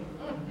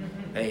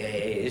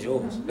 Hey, it's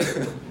yours.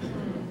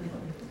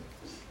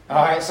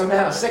 All right, so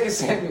now 2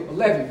 Samuel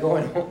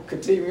 11,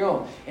 continuing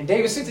on. And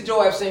David sent to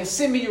Joab, saying,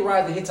 send me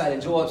Uriah the Hittite.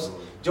 And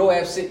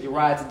Joab sent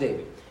Uriah to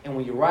David. And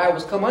when Uriah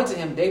was come unto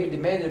him, David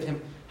demanded of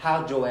him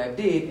how Joab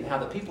did, and how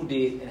the people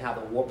did, and how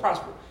the war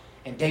prospered.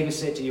 And David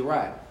said to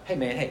Uriah, hey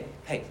man,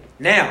 hey,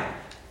 now,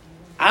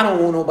 I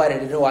don't want nobody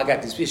to know I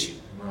got this issue.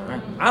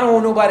 Right? I don't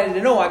want nobody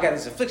to know I got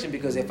this affliction,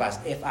 because if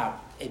I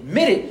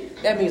admit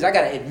it, that means I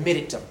got to admit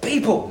it to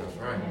people.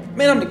 Right.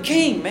 Man, I'm the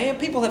king, man.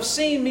 People have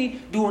seen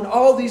me doing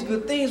all these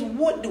good things.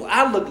 What do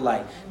I look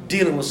like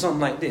dealing with something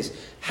like this?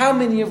 How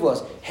many of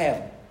us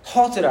have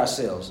halted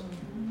ourselves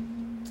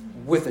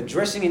with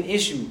addressing an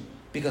issue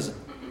because of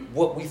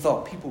what we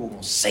thought people were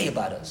going to say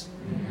about us?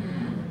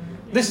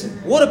 Listen,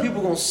 what are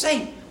people going to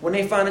say when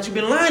they find that you've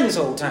been lying this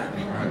whole time?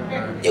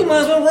 You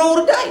might as well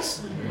roll the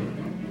dice.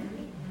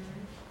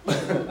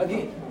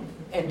 Again.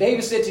 And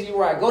David said to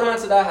Uriah, go down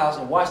to thy house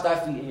and wash thy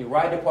feet. And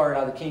Uriah departed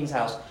out of the king's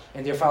house,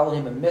 and there followed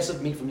him a mess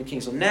of meat from the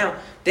king. So now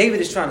David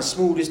is trying to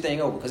smooth this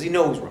thing over because he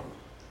knows wrong.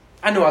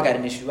 I know I got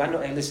an issue. I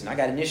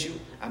got an issue.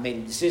 I made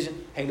a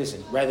decision. Hey,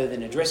 listen, rather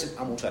than address it,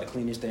 I'm going to try to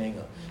clean this thing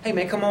up. Hey,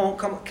 man, come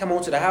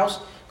on to the house.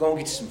 Go and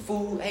get you some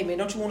food. Hey, man,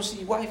 don't you want to see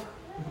your wife?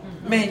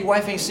 Man, your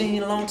wife ain't seen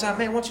you in a long time.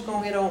 Man, why don't you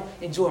go ahead and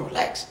enjoy and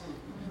relax?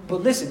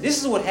 But listen,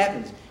 this is what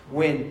happens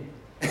when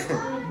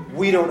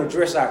we don't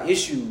address our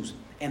issues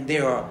and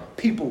there are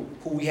people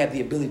who we have the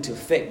ability to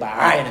affect by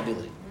our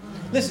inability.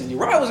 Listen,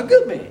 Uriah was a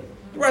good man.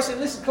 Uriah said,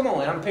 listen, come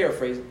on, and I'm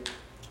paraphrasing.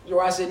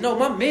 Uriah said, no,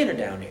 my men are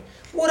down there.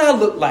 What I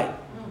look like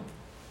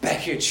back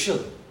here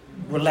chilling,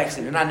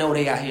 relaxing, and I know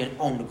they out here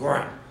on the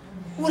ground.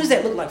 What does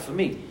that look like for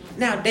me?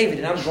 Now David,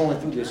 and I'm going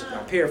through this,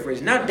 I'm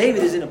paraphrasing. Now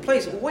David is in a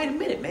place, well, wait a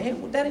minute,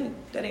 man. Well, that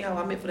ain't how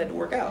I meant for that to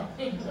work out.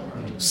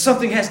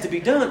 Something has to be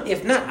done.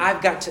 If not,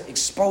 I've got to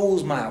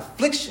expose my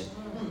affliction.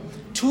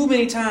 Too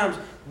many times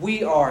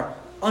we are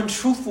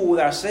untruthful with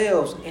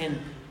ourselves, and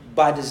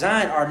by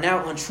design are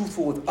now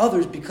untruthful with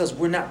others because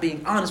we're not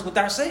being honest with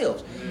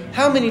ourselves.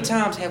 How many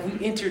times have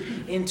we entered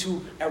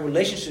into a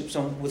relationship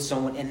with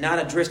someone and not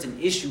addressed an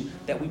issue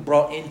that we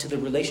brought into the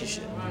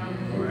relationship?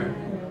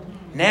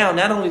 Now,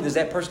 not only does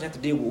that person have to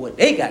deal with what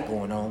they got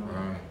going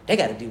on, they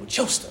got to deal with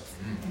your stuff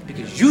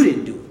because you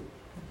didn't do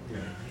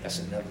it. That's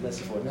another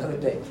lesson for another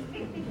day.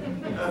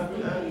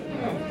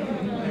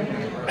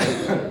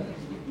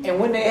 And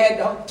when they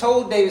had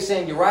told David,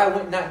 saying, Uriah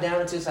went not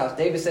down into his house,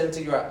 David said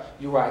unto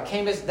Uriah,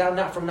 camest thou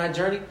not from thy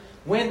journey?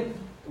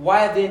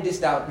 Why then didst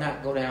thou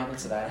not go down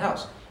into thy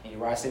house? And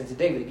Uriah said unto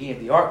David again,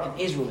 the ark and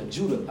Israel and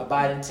Judah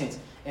abide in tents,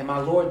 and my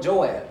lord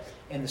Joab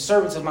and the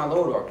servants of my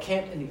lord are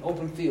camped in the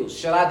open fields.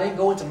 Shall I then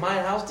go into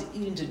mine house to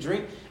eat and to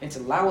drink and to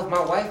lie with my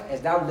wife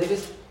as thou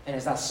livest and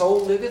as thy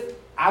soul liveth?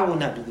 I will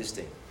not do this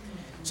thing.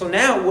 So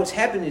now what's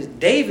happening is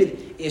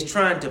David is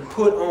trying to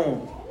put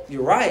on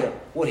Uriah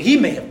what he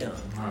may have done.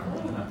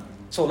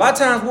 So a lot of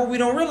times what we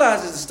don't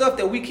realize is the stuff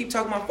that we keep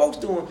talking about folks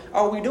doing,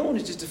 all we're doing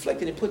is just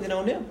deflecting and putting it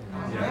on them.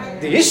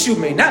 The issue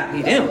may not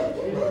be them.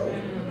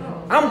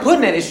 I'm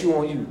putting that issue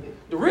on you.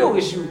 The real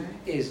issue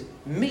is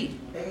me.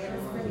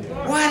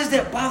 Why does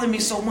that bother me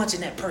so much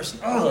in that person?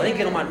 Oh, they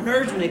get on my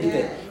nerves when they do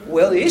that.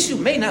 Well, the issue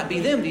may not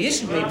be them. The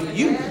issue may be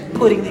you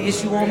putting the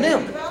issue on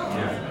them.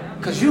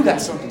 Because you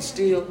got something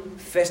still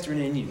festering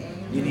in you.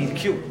 You need a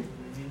cure.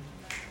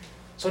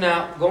 So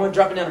now,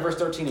 dropping down to verse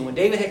 13. And when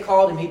David had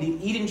called him, he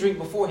did eat and drink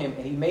before him,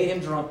 and he made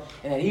him drunk.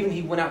 And at even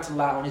he went out to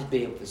lie on his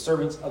bed with the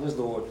servants of his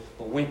Lord,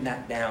 but went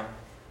not down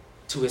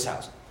to his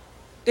house.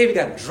 David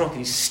got drunk and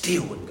he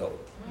still wouldn't go.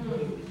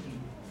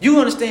 You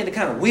understand the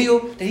kind of will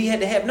that he had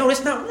to have? No,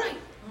 that's not right.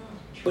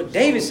 But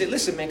David said,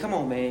 listen, man, come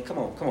on, man. Come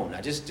on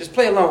now. Just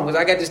play along, because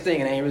I got this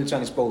thing and I ain't really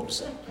trying to expose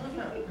myself.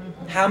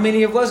 How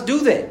many of us do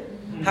that?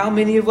 How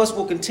many of us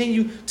will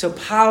continue to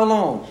pile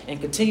on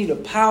and continue to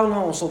pile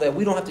on so that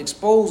we don't have to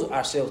expose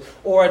ourselves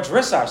or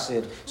address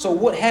ourselves? So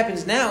what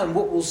happens now and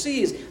what we'll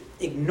see is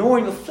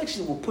ignoring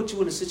affliction will put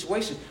you in a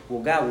situation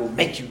where God will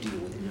make you deal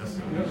with it.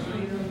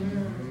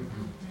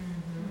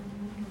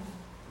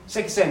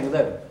 2 Samuel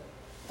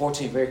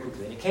 11:14, very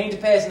quickly. And it came to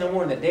pass in the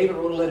morning that David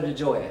wrote a letter to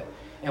Joab.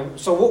 And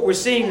so what we're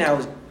seeing now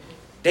is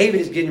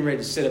David is getting ready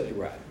to set up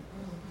Uriah.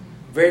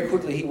 Very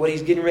quickly, what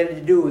he's getting ready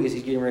to do is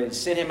he's getting ready to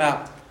send him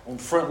out on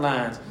front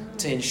lines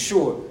to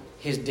ensure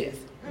his death.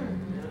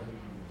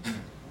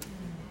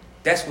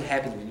 That's what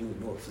happens when you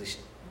ignore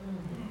affliction.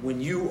 When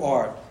you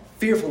are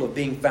fearful of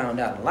being found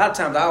out. And a lot of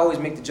times, I always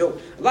make the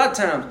joke, a lot of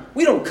times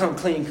we don't come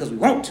clean because we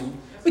want to.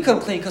 We come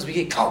clean because we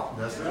get caught.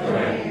 That's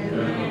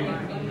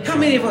right. How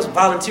many of us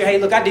volunteer, hey,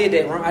 look, I did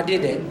that wrong, I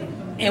did that.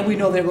 And we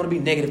know there are going to be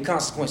negative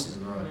consequences.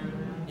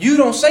 You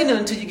don't say nothing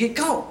until you get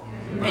caught.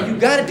 And you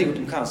got to deal with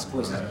them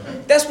consequences.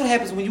 That's what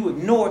happens when you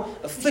ignore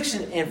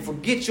affliction and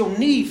forget your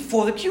need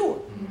for the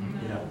cure.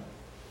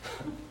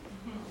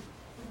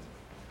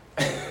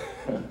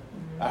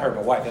 I heard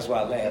my wife, that's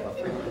why I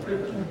laughed.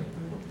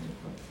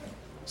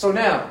 So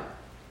now,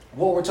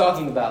 what we're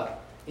talking about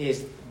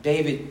is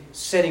David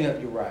setting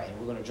up Uriah. And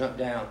we're going to jump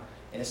down.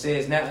 And it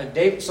says, now,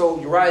 David, so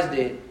Uriah's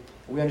dead.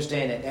 We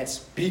understand that that's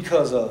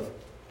because of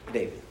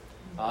David.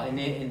 And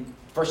then in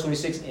verse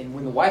 26, and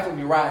when the wife of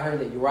Uriah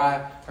heard that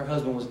Uriah, her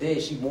husband, was dead,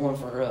 she mourned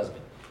for her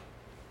husband.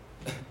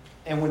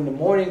 And when the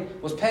morning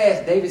was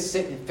past, David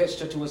sent and fetched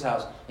her to his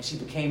house, and she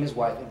became his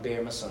wife and bare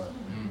him a son.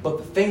 But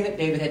the thing that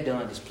David had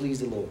done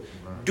displeased the Lord.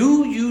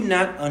 Do you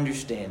not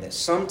understand that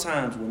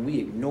sometimes when we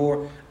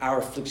ignore our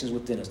afflictions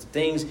within us, the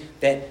things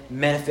that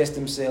manifest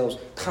themselves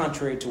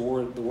contrary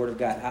to the word of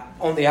God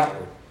on the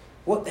outward,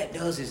 what that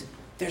does is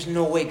there's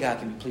no way God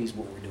can be pleased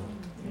with what we're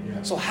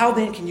doing. So how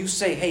then can you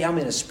say, hey, I'm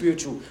in a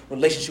spiritual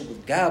relationship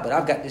with God, but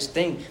I've got this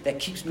thing that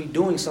keeps me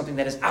doing something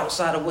that is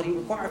outside of what he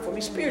required for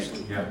me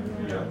spiritually?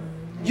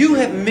 You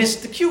have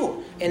missed the cure.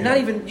 And not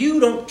even you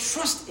don't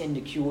trust in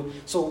the cure.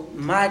 So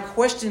my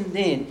question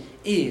then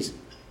is,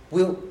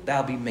 will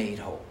thou be made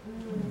whole?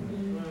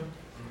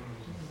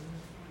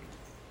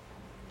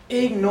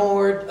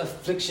 Ignored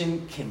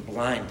affliction can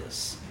blind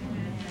us.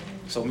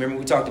 So remember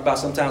we talked about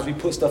sometimes we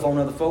put stuff on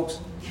other folks?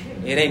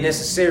 It ain't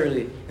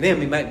necessarily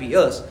them, it might be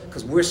us,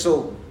 because we're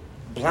so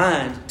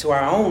blind to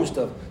our own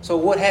stuff. So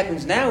what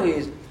happens now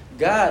is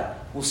God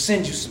will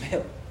send you some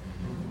help.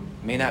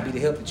 It may not be the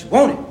help that you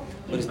wanted,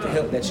 but it's the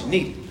help that you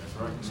needed.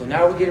 So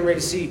now we're getting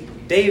ready to see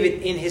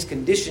David in his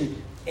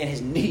condition and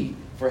his need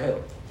for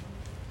help.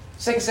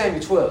 2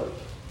 Samuel 12,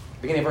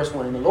 beginning verse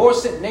 1. And the Lord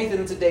sent Nathan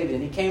unto David,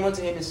 and he came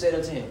unto him and said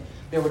unto him,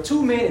 there were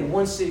two men in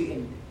one city,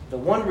 and the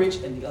one rich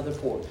and the other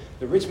poor.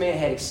 The rich man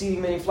had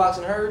exceeding many flocks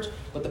and herds,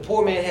 but the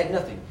poor man had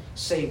nothing,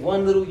 save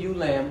one little ewe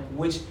lamb,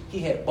 which he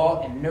had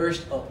bought and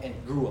nourished up and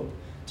grew up.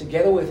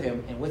 Together with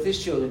him and with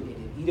his children, he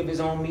did eat of his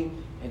own meat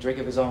and drink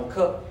of his own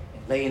cup,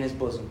 and lay in his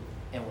bosom,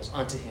 and was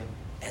unto him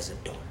as a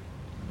daughter.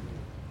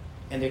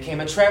 And there came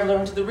a traveler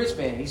unto the rich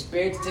man, and he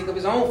spared to take of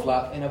his own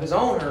flock and of his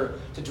own herd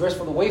to dress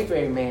for the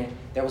wayfaring man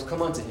that was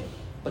come unto him,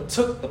 but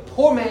took the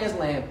poor man's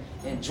lamb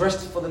and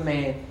dressed it for the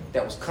man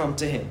that was come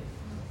to him.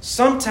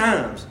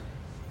 Sometimes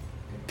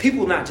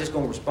people not just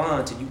going to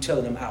respond to you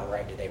telling them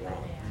outright that they're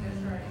wrong.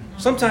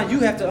 Sometimes you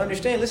have to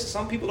understand, listen,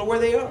 some people are where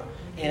they are.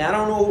 And I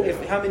don't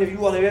know how many of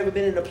you all have ever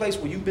been in a place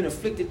where you've been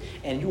afflicted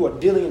and you are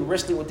dealing and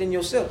wrestling within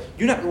yourself.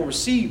 You're not going to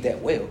receive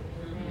that well.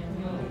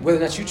 Whether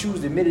or not you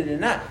choose to admit it or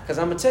not. Because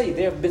I'm going to tell you,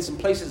 there have been some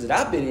places that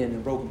I've been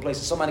in broken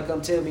places. Somebody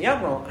come tell me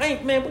I'm wrong. I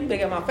ain't, man, what do you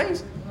think of my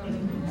face?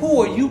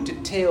 Who are you to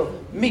tell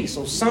me?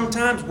 So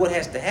sometimes what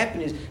has to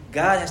happen is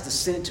God has to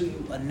send it to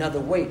you another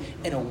way,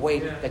 in a way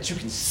that you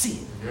can see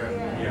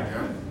it.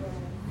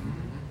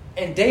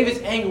 And David's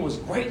anger was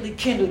greatly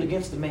kindled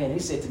against the man. And he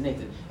said to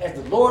Nathan, as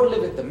the Lord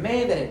liveth, the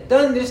man that had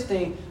done this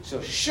thing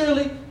shall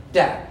surely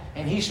die.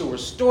 And he shall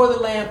restore the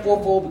lamb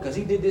fourfold, because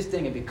he did this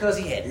thing and because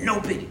he had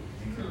no pity.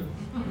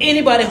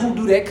 Anybody who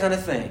do that kind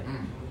of thing,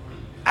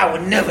 I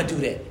would never do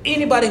that.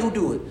 Anybody who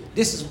do it,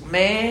 this is,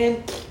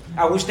 man,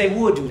 I wish they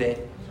would do that.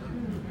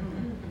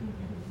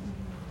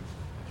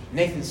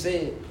 Nathan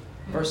said,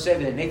 verse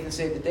 7, and Nathan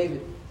said to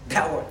David,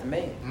 thou art the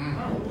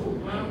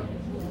man.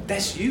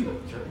 That's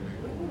you.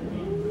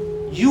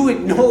 You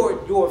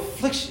ignored your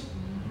affliction.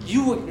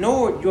 You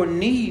ignored your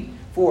need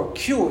for a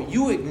cure.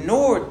 You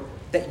ignored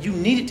that you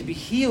needed to be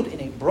healed in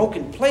a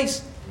broken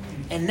place.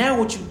 And now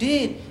what you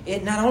did,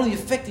 it not only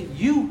affected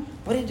you,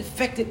 but it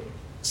affected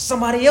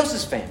somebody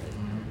else's family.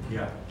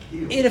 Yeah.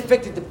 It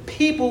affected the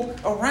people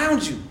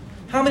around you.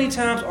 How many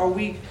times are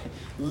we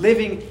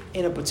living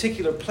in a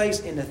particular place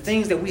and the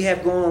things that we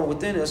have going on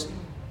within us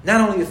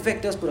not only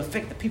affect us, but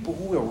affect the people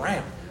who we're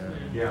around?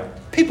 Yeah.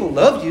 People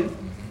love you.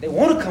 They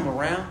want to come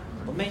around.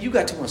 But man, you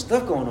got too much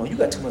stuff going on. You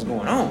got too much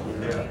going on.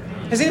 Yeah.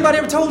 Has anybody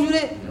ever told you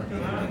that?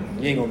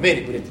 You ain't going to admit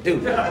it, but if they do.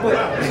 But,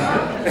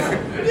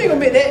 you ain't going to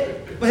admit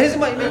that. But has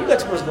anybody, man, you got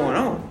too much going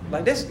on.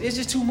 Like, it's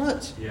just too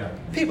much. Yeah.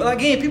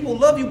 People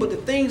love you, but the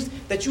things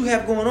that you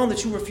have going on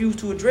that you refuse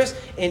to address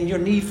and your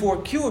need for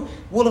a cure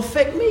will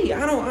affect me.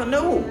 I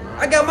know.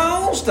 I got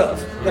my own stuff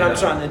that I'm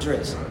trying to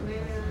address.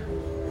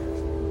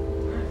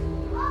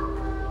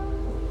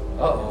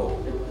 Uh-oh.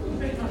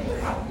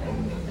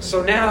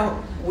 So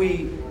now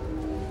we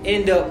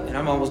end up, and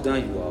I'm almost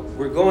done, you all.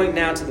 We're going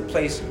now to the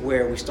place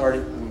where we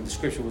started when the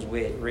scripture was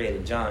read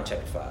in John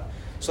chapter 5.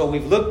 So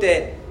we've looked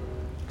at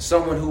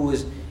someone who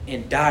was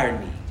in dire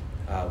need.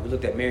 We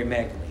looked at Mary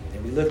Magdalene.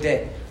 And we looked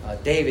at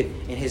David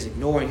and his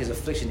ignoring his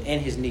affliction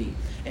and his need.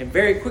 And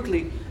very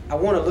quickly, I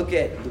want to look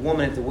at the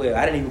woman at the well.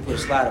 I didn't even put a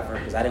slide of her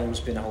because I didn't want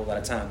to spend a whole lot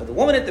of time. But the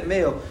woman at the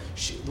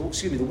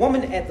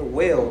woman at the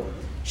well,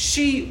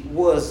 she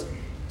was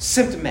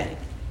symptomatic.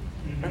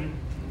 Right?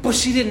 But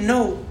she didn't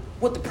know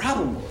what the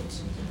problem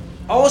was.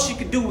 All she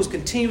could do was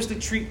continuously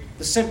treat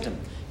the symptom,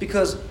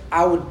 because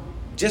I would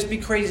just be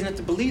crazy enough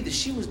to believe that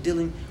she was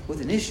dealing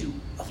with an issue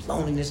of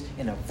loneliness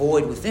and a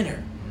void within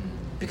her.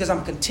 Because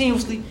I'm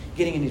continuously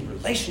getting in these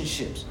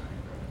relationships.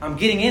 I'm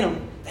getting in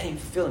them. That ain't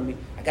fulfilling me.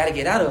 I got to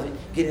get out of it.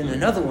 Get in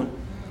another one.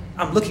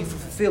 I'm looking for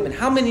fulfillment.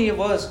 How many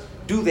of us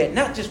do that?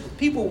 Not just with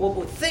people, but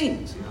with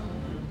things.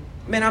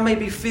 Man, I may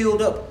be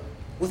filled up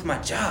with my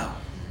job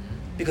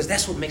because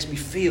that's what makes me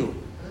feel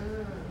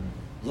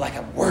like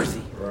I'm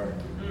worthy. Right?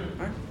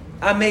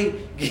 I may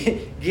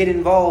get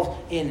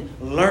involved in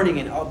learning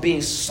and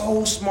being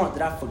so smart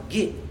that I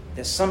forget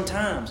that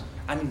sometimes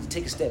I need to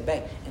take a step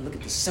back and look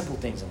at the simple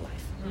things in life.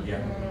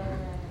 Yeah.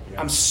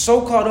 I'm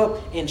so caught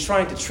up in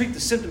trying to treat the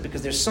symptom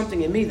because there's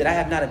something in me that I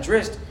have not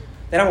addressed,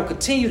 that I will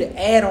continue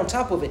to add on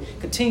top of it,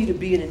 continue to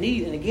be in a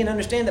need. And again,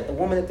 understand that the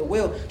woman at the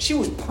well, she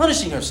was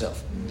punishing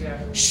herself. Yeah.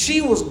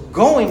 She was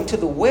going to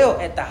the well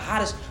at the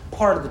hottest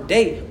part of the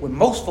day when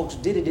most folks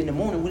did it in the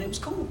morning when it was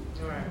cool.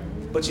 Right.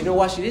 But you know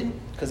why she didn't?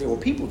 Because there were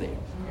people there.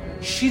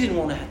 She didn't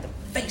want to have to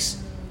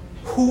face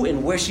who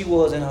and where she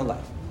was in her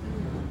life.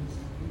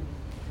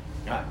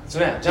 All right. So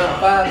now, John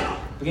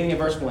 5, beginning of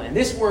verse 1. And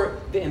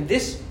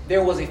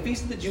there was a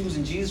feast of the Jews,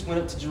 and Jesus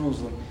went up to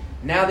Jerusalem.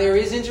 Now there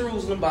is in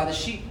Jerusalem by the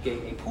sheep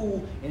gate a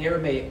pool in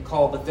Aramaic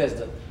called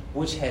Bethesda,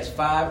 which has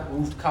 5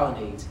 roofed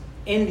colonnades.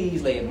 In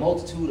these lay a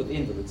multitude of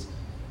invalids,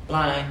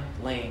 blind,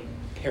 lame,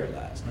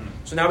 paralyzed.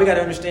 So now we got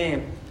to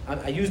understand,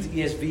 I use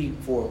the ESV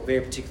for a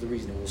very particular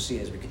reason, and we'll see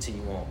as we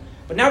continue on.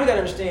 But now we got to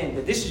understand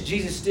that this is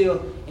Jesus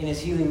still in his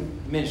healing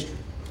ministry.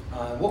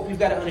 What we've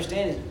got to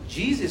understand is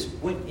Jesus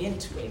went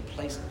into a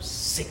place of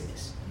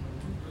sickness.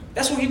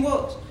 That's where he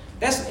was.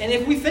 And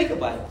if we think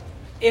about it,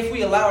 if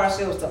we allow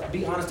ourselves to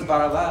be honest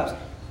about our lives,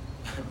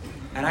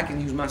 and I can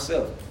use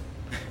myself,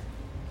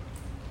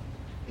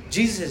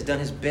 Jesus has done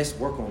his best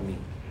work on me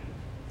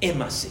in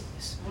my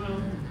sickness.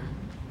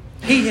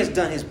 He has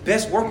done his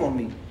best work on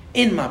me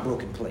in my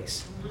broken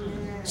place.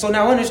 So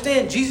now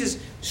understand,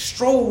 Jesus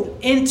strolled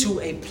into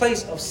a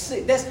place of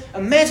sickness.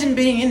 Imagine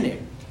being in there.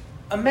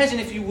 Imagine,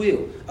 if you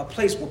will, a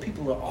place where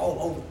people are all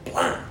over,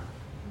 blind,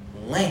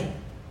 lame,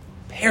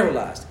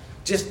 paralyzed,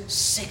 just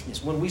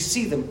sickness. When we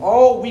see them,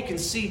 all we can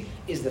see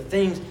is the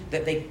things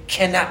that they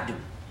cannot do.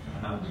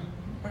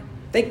 Right?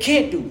 They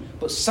can't do.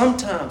 But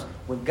sometimes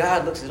when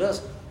God looks at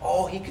us,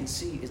 all he can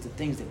see is the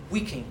things that we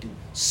can't do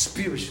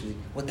spiritually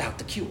without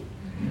the cure.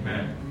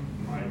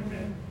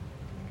 Amen.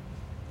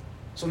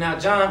 So now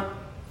John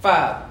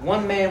 5,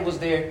 one man was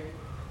there,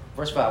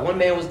 verse 5, one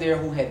man was there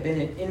who had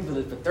been an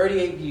invalid for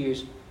 38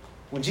 years.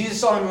 When Jesus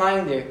saw him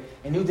lying there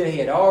and knew that he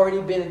had already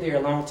been there a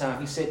long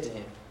time, he said to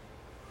him,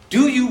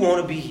 do you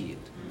want to be healed?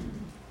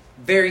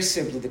 Very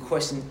simply, the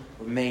question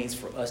remains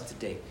for us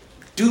today.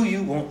 Do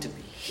you want to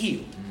be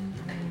healed?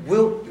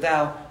 Wilt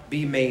thou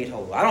be made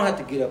whole? I don't have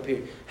to get up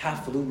here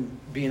highfalutin,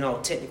 being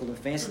all technical and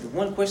fancy. The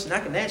one question I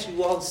can ask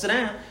you all to sit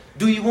down,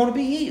 do you want to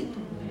be healed?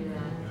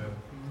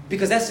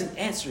 Because that's an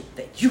answer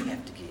that you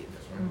have to give.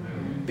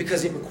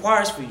 Because it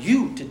requires for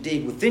you to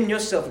dig within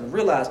yourself and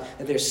realize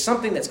that there's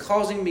something that's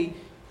causing me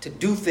to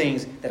do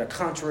things that are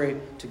contrary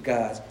to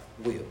God's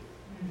will.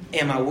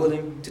 Am I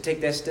willing to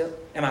take that step?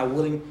 Am I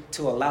willing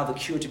to allow the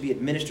cure to be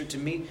administered to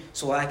me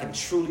so I can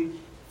truly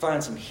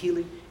find some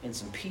healing and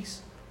some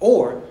peace?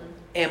 Or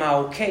am I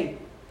okay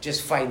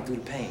just fighting through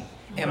the pain?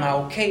 Am I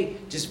okay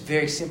just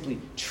very simply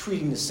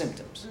treating the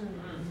symptoms?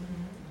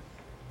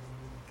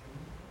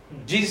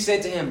 Jesus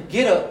said to him,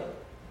 get up.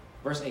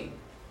 Verse 8.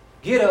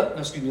 Get up.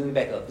 No, excuse me, let me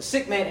back up. The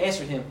sick man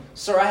answered him,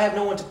 Sir, I have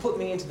no one to put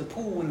me into the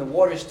pool when the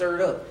water is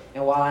stirred up.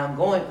 And while I am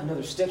going,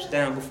 another steps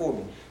down before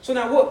me. So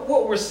now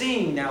what we're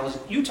seeing now is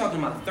you talking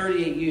about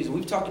 38 years. And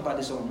we've talked about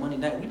this on Monday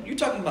night. You're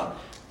talking about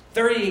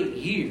 38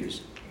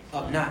 years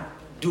of not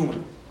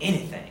doing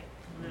anything.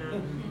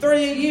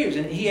 38 years.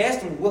 And he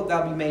asked him, wilt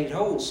thou be made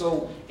whole?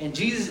 So, and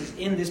Jesus is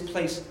in this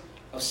place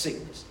of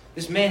sickness.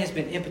 This man has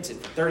been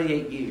impotent for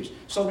 38 years.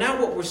 So now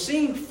what we're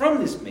seeing from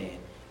this man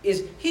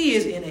is he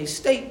is in a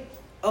state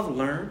of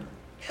learned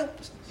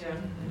helplessness. Yeah.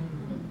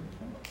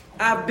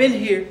 I've been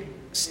here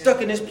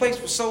stuck in this place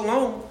for so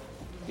long.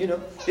 You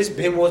know, it's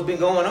been what's been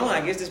going on.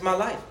 I guess this is my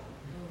life.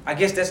 I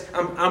guess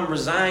I'm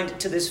resigned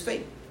to this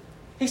fate.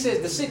 He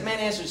says, the sick man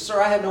answered,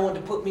 Sir, I have no one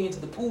to put me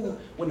into the pool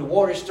when the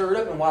water is stirred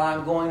up and while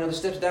I'm going another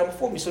steps down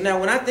before me. So now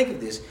when I think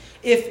of this,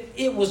 if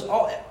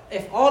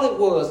all it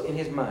was in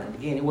his mind,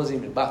 again, it wasn't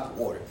even about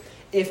the water.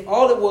 If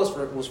all it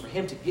was for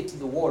him to get to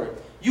the water,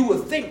 you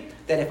would think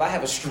that if I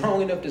have a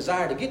strong enough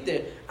desire to get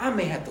there, I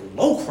may have to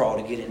low crawl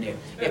to get in there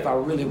if I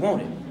really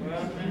want it.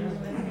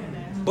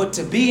 But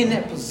to be in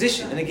that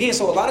position, and again,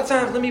 so a lot of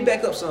times, let me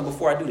back up some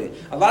before I do that.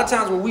 A lot of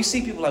times when we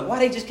see people like, why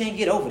they just can't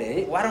get over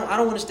that? I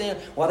don't understand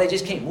why they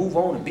just can't move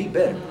on and be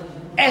better.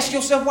 Ask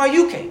yourself why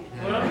you can't.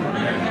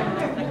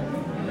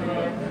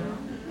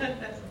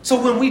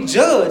 So when we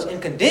judge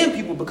and condemn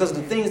people because of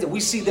the things that we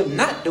see them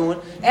not doing,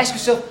 ask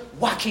yourself,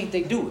 why can't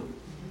they do it?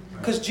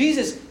 Because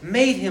Jesus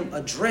made him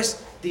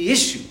address the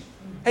issue.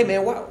 Hey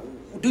man, why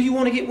do you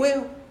want to get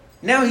well?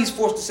 Now he's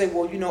forced to say,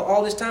 well,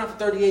 all this time for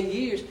 38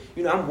 years,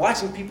 I'm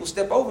watching people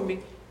step over me.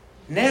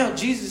 Now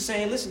Jesus is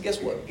saying, listen, guess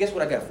what? Guess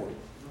what I got for you?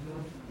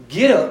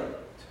 Get up,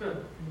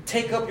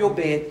 take up your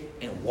bed,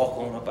 and walk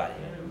on up out of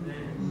here.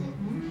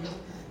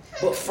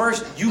 But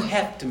first, you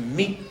have to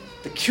meet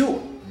the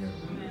cure.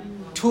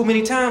 Too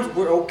many times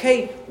we're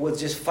okay with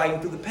just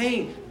fighting through the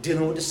pain,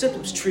 dealing with the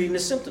symptoms, treating the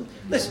symptoms.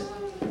 Listen,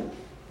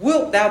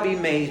 wilt thou be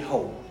made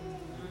whole?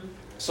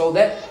 So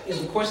that is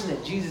the question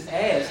that Jesus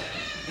asked.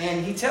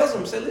 And he tells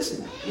them, say,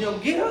 listen,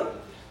 get up.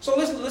 So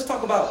let's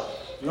talk about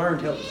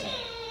learned helplessness.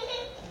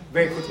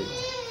 Very quickly.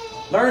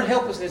 Learned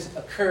helplessness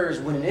occurs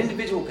when an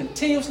individual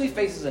continuously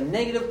faces a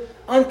negative,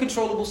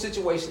 uncontrollable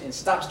situation and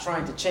stops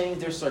trying to change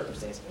their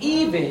circumstance,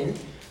 even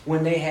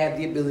when they have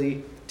the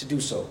ability to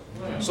do so.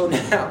 So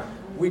now,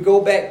 we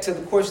go back to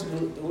the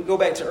question, we go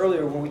back to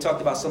earlier when we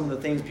talked about some of the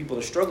things people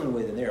are struggling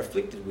with and they're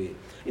afflicted with.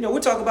 We're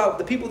talking about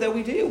the people that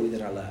we deal with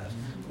in our lives.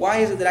 Why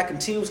is it that I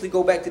continuously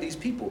go back to these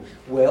people?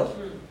 Well,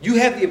 you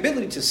have the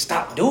ability to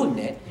stop doing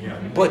that,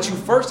 but you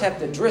first have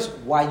to address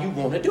why you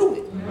want to do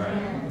it.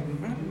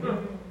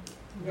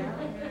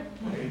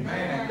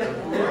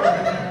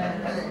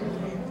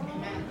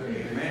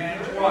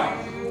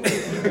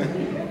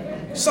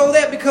 So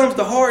that becomes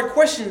the hard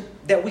question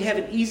that we have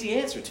an easy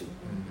answer to.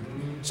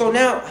 So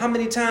now, how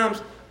many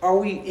times are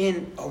we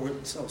in?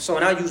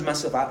 And I use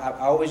myself. I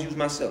always use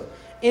myself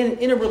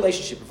in a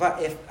relationship.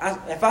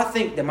 If I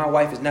think that my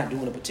wife is not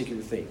doing a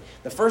particular thing,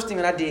 the first thing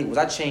that I did was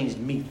I changed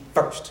me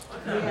first.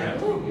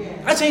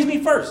 I changed me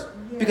first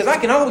because I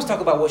can always talk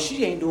about what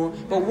she ain't doing,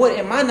 but what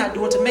am I not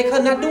doing to make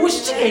her not do what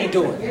she ain't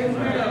doing?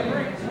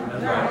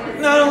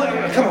 No,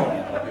 come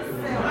on.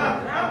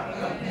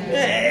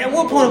 At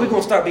what point are we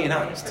going to start being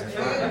honest?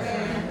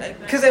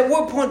 Because at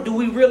what point do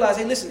we realize,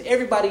 hey, listen,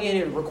 everybody in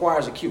here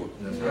requires a cure.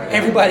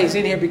 Everybody's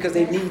in here because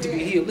they need to be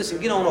healed. Listen,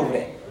 get on over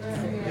that.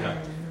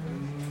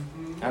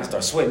 I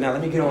start sweating now.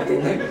 Let me get on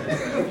with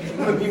it.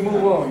 Let me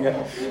move on,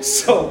 y'all.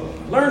 So,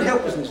 learned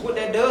helplessness. What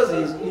that does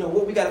is,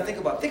 what we got to think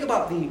about. Think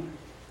about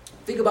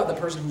the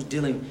person who's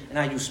dealing, and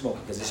I use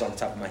smoking because it's on the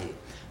top of my head.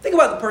 Think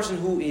about the person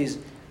who is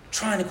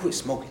trying to quit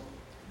smoking.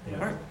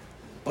 Yeah. Right?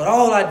 But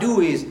all I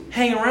do is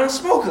hang around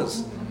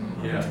smokers.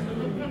 Yeah.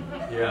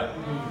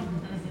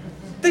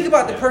 Think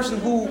about the person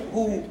who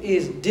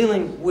is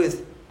dealing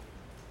with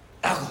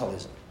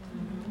alcoholism.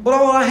 But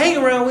all I hang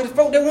around with is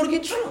folk that want to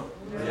get drunk.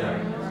 Yeah.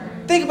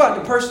 Think about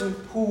the person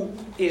who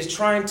is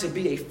trying to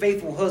be a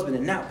faithful husband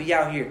and not be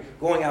out here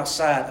going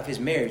outside of his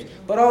marriage.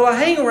 But all I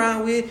hang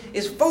around with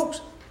is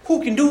folks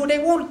who can do what they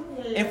want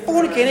and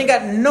fornicate, ain't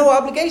got no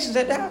obligations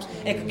at the house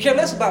and could care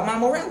less about my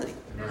morality.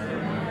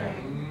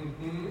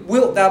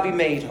 Wilt thou be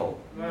made whole?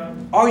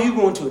 Are you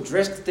going to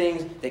address the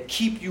things that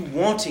keep you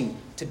wanting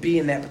to be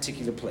in that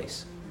particular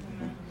place?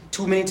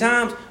 Too many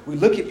times we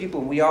look at people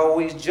and we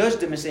always judge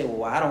them and say,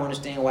 well, I don't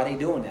understand why they're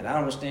doing that. I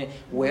don't understand.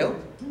 Well,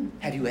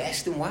 have you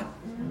asked them why?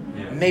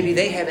 Yeah. Maybe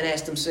they haven't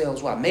asked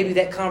themselves why. Maybe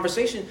that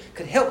conversation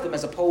could help them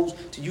as opposed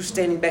to you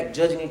standing back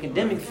judging and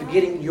condemning,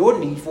 forgetting your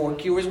need for a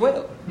cure as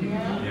well.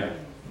 Yeah.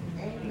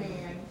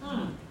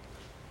 Amen.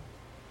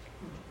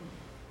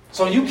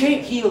 So you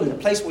can't heal in a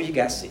place where you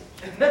got sick.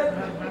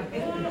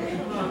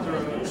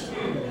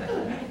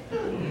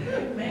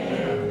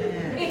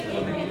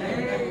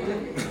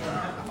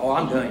 Oh,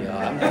 I'm done, y'all.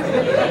 I'm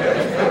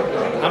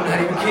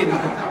not even kidding.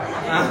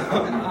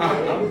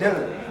 I'm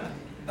done.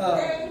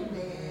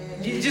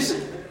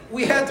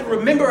 We have to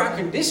remember our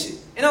condition.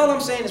 And all I'm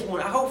saying is,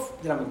 I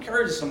hope that I'm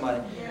encouraging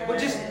somebody. But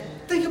just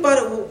Think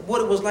about it, what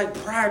it was like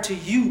prior to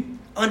you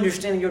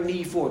understanding your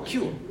need for a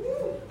cure.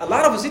 A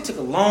lot of us, it took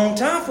a long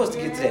time for us to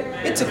get to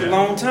that. It took a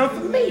long time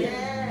for me.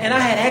 And I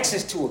had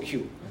access to a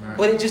cure.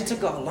 But it just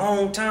took a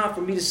long time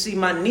for me to see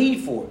my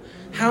need for it.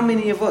 How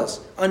many of us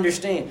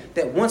understand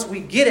that once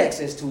we get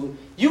access to it,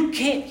 you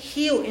can't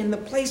heal in the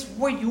place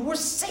where you were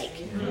sick?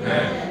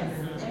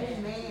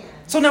 Amen.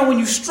 So now when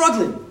you're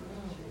struggling,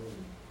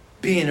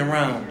 being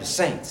around the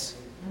saints,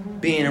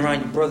 being around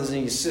your brothers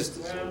and your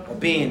sisters, or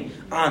being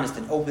honest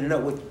and opening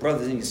up with your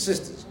brothers and your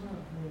sisters,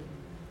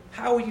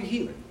 how are you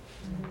healing?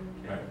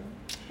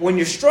 When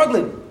you're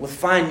struggling with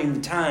finding the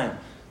time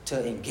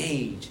to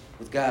engage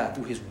with God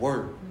through His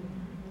Word,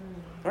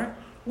 right?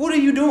 What are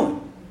you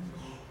doing?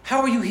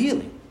 How are you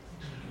healing?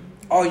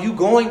 Are you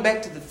going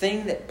back to the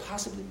thing that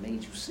possibly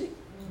made you sick?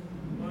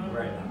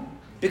 Right.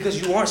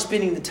 Because you aren't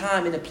spending the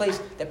time in the place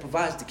that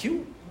provides the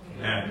cure.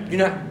 Yeah.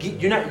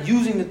 You're not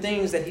using the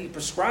things that He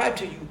prescribed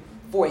to you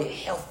for a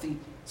healthy,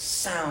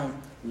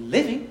 sound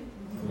living.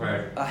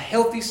 Right. A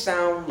healthy,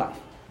 sound life.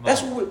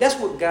 That's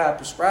what God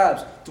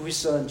prescribes through His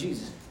Son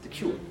Jesus, the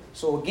cure.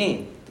 So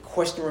again, the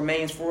question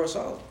remains for us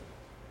all: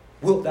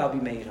 wilt thou be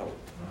made whole?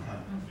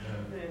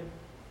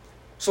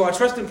 So I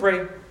trust and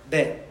pray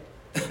that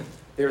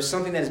there is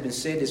something that has been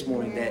said this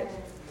morning that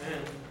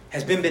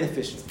has been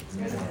beneficial.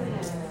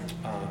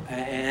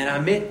 And I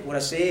meant what I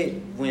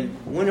said.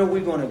 When are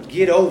we going to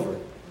get over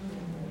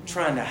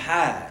trying to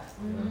hide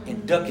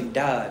and duck and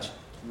dodge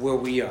where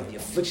we are, the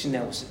affliction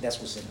that's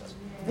what's in us?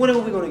 When are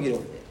we going to get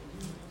over that?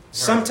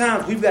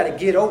 Sometimes we've got to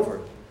get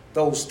over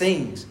those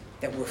things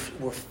that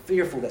we're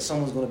fearful that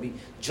someone's going to be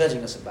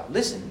judging us about.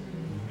 Listen,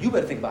 you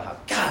better think about how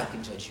God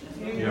can judge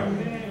you. Yeah.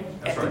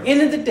 At the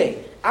end of the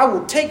day, I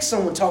will take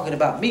someone talking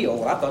about me.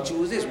 Oh, I thought you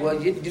was this.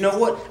 Well, you know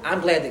what?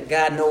 I'm glad that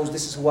God knows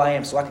this is who I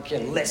am, so I can care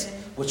less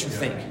what you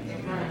think.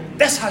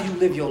 That's how you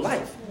live your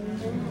life.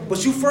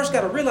 But you first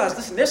got to realize,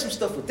 listen, there's some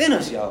stuff within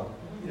us, y'all,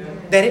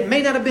 that it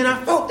may not have been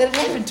our fault that it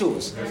happened to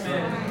us.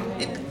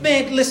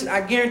 Man, listen,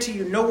 I guarantee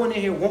you no one in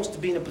here wants to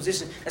be in a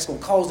position that's going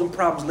to cause them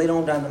problems later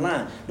on down the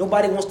line.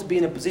 Nobody wants to be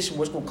in a position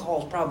where it's going to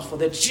cause problems for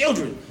their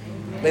children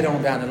later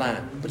on down the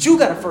line. But you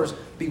got to first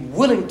be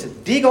willing to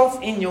dig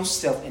off in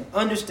yourself and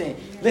understand,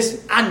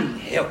 listen, I need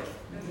help.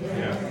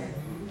 Yeah.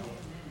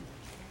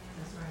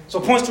 So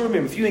points to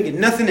remember, if you ain't get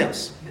nothing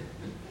else,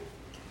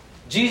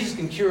 Jesus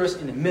can cure us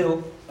in the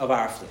middle of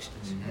our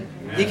afflictions.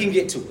 He can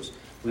get to us.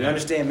 We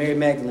understand Mary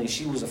Magdalene,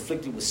 she was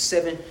afflicted with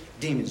 7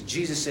 demons.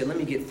 Jesus said, let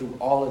me get through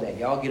all of that.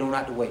 Y'all get on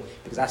out the way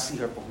because I see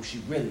her for who she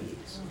really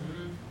is.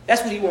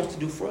 That's what He wants to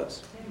do for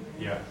us.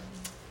 Yeah.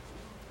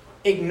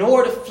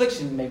 Ignored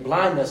affliction may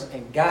blind us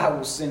and God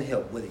will send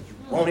help whether you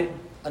want it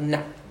or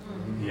not.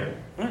 Yeah.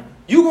 Right?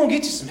 You're going to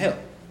get you some help.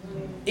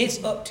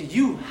 It's up to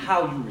you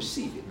how you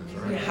receive it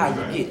and how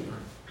you get it.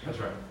 That's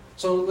right.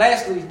 So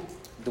lastly,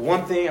 the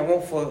one thing I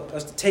want for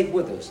us to take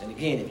with us, and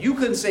again, if you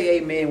couldn't say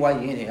amen while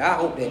you're in here, I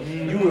hope that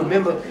you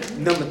remember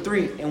number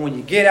 3, and when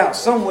you get out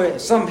somewhere and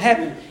something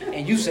happened,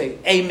 and you say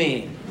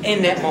amen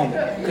in that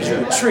moment, because you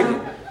were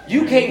triggered.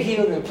 You can't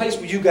heal in the place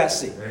where you got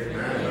sick.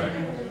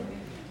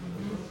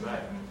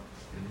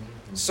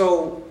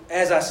 So,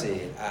 as I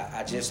said,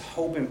 I just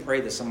hope and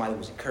pray that somebody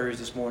was encouraged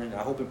this morning.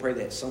 I hope and pray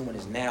that someone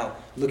is now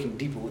looking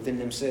deeper within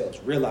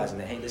themselves, realizing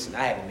that, hey, listen,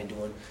 I haven't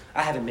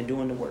been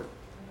doing the work.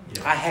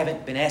 Yeah. I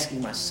haven't been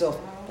asking myself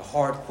the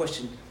hard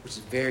question, which is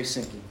very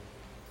simply,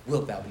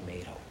 wilt thou be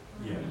made whole?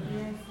 Yeah.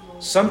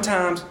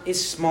 Sometimes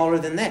it's smaller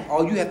than that.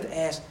 All you have to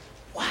ask,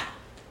 why?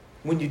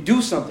 When you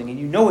do something and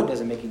you know it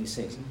doesn't make any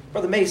sense.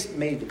 Brother Mace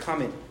made the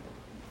comment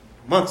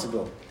months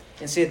ago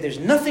and said there's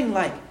nothing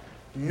like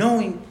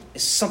knowing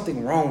there's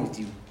something wrong with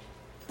you,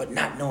 but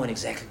not knowing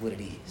exactly what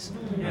it is.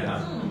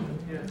 Yeah.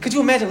 Could you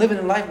imagine living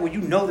a life where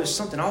you know there's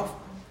something off?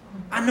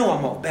 I know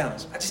I'm off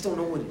balance. I just don't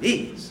know what it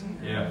is.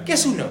 Yeah.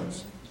 Guess who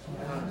knows?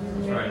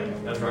 That's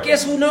right. That's right.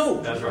 Guess who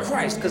knows? That's right.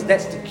 Christ, because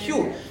that's the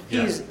cure.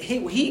 Yeah.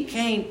 He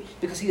came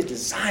because He is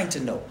designed to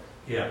know.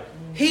 Yeah.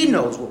 He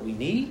knows what we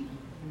need.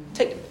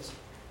 Take this.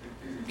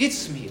 Get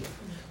some healing.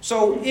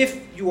 So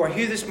if you are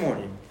here this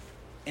morning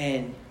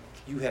and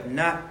you have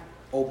not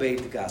obeyed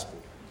the gospel,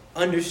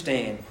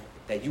 understand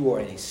that you are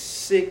in a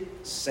sick,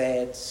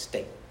 sad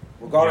state.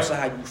 Regardless of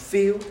how you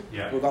feel,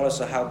 regardless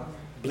of how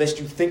blessed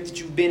you think that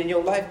you've been in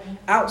your life,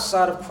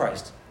 outside of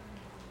Christ,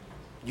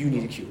 you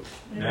need a cure.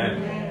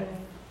 Amen.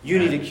 You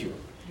need a cure.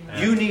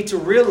 Amen. You need to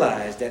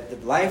realize that the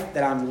life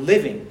that I'm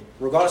living,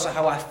 regardless of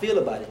how I feel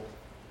about it,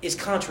 is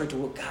contrary to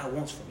what God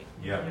wants for me.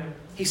 Yeah.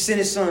 He sent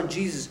His Son,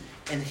 Jesus,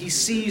 and He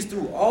sees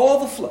through all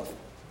the fluff.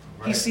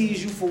 Right. He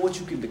sees you for what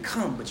you can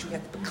become, but you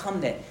have to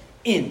become that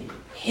in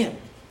Him.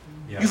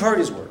 Yeah. You've heard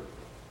His word.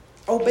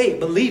 Obey it.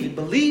 Believe it.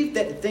 Believe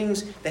that the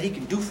things that He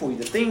can do for you,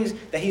 the things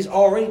that He's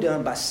already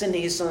done by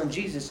sending His Son,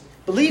 Jesus,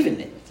 believe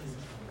in it.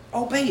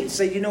 Obey it.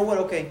 Say, you know what?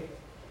 Okay,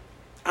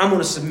 I'm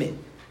going to submit.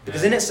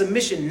 Because in that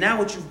submission, now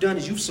what you've done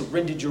is you've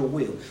surrendered your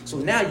will. So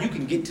now you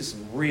can get to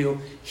some real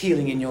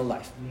healing in your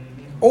life.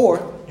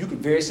 Or you can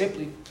very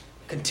simply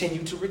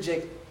continue to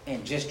reject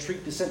and just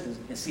treat the symptoms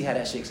and see how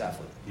that shakes out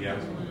for you. Yeah.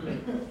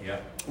 Yeah.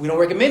 We don't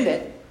recommend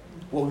that.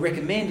 what we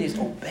recommend is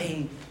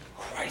obeying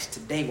Christ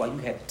today while you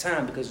have the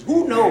time, because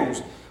who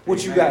knows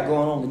what you got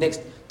going on the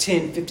next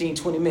 10, 15,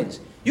 20 minutes.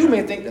 You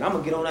may think that I'm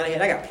going to get on out of here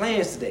and I got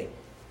plans today.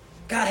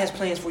 God has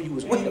plans for you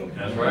as well.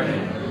 That's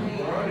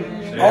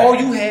right. All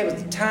you have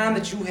is the time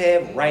that you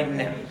have right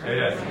now. Say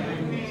that.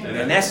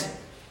 And that's,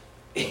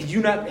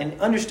 you not, and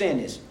understand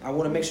this. I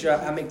want to make sure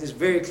I make this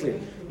very clear.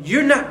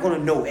 You're not going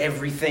to know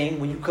everything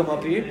when you come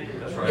up here.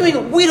 That's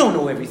right. We don't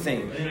know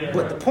everything.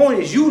 But the point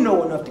is, you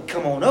know enough to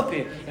come on up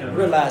here and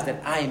realize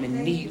that I am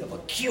in need of a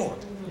cure.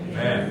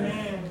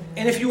 Amen.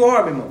 And if you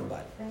are being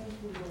by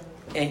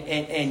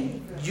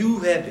and you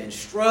have been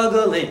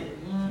struggling,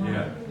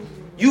 Yeah.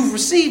 you've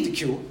received the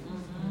cure,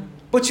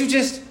 but you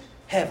just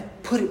have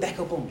put it back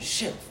up on the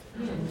shelf.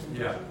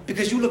 Yeah.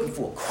 Because you're looking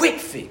for a quick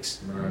fix.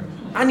 Right.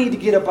 I need to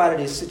get up out of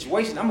this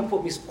situation. I'm going to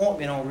put me some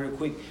ointment on real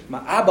quick. My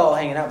eyeball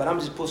hanging out, but I'm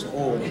just putting some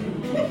oil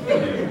in.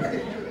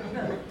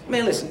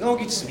 Man, listen, go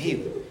get you some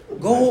healing.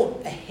 Go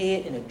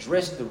ahead and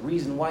address the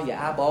reason why your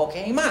eyeball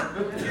came out.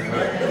 That's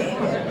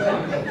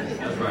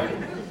right.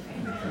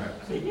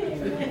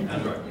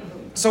 That's right.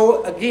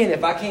 So again,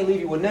 if I can't leave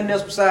you with nothing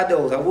else beside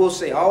those, I will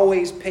say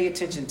always pay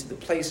attention to the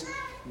place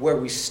where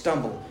we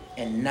stumble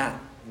and not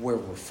where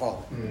we're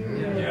falling.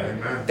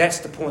 Yeah. That's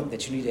the point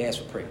that you need to ask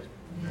for prayer.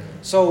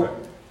 So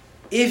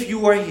if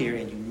you are here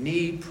and you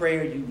need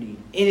prayer, you need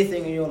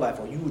anything in your life,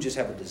 or you just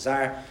have a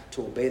desire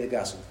to obey the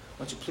gospel,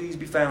 why don't you please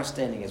be found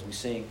standing as we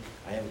sing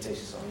our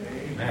invitation song.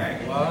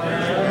 Amen.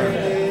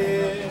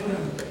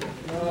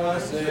 My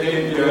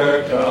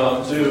Savior,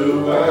 come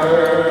to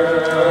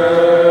earth.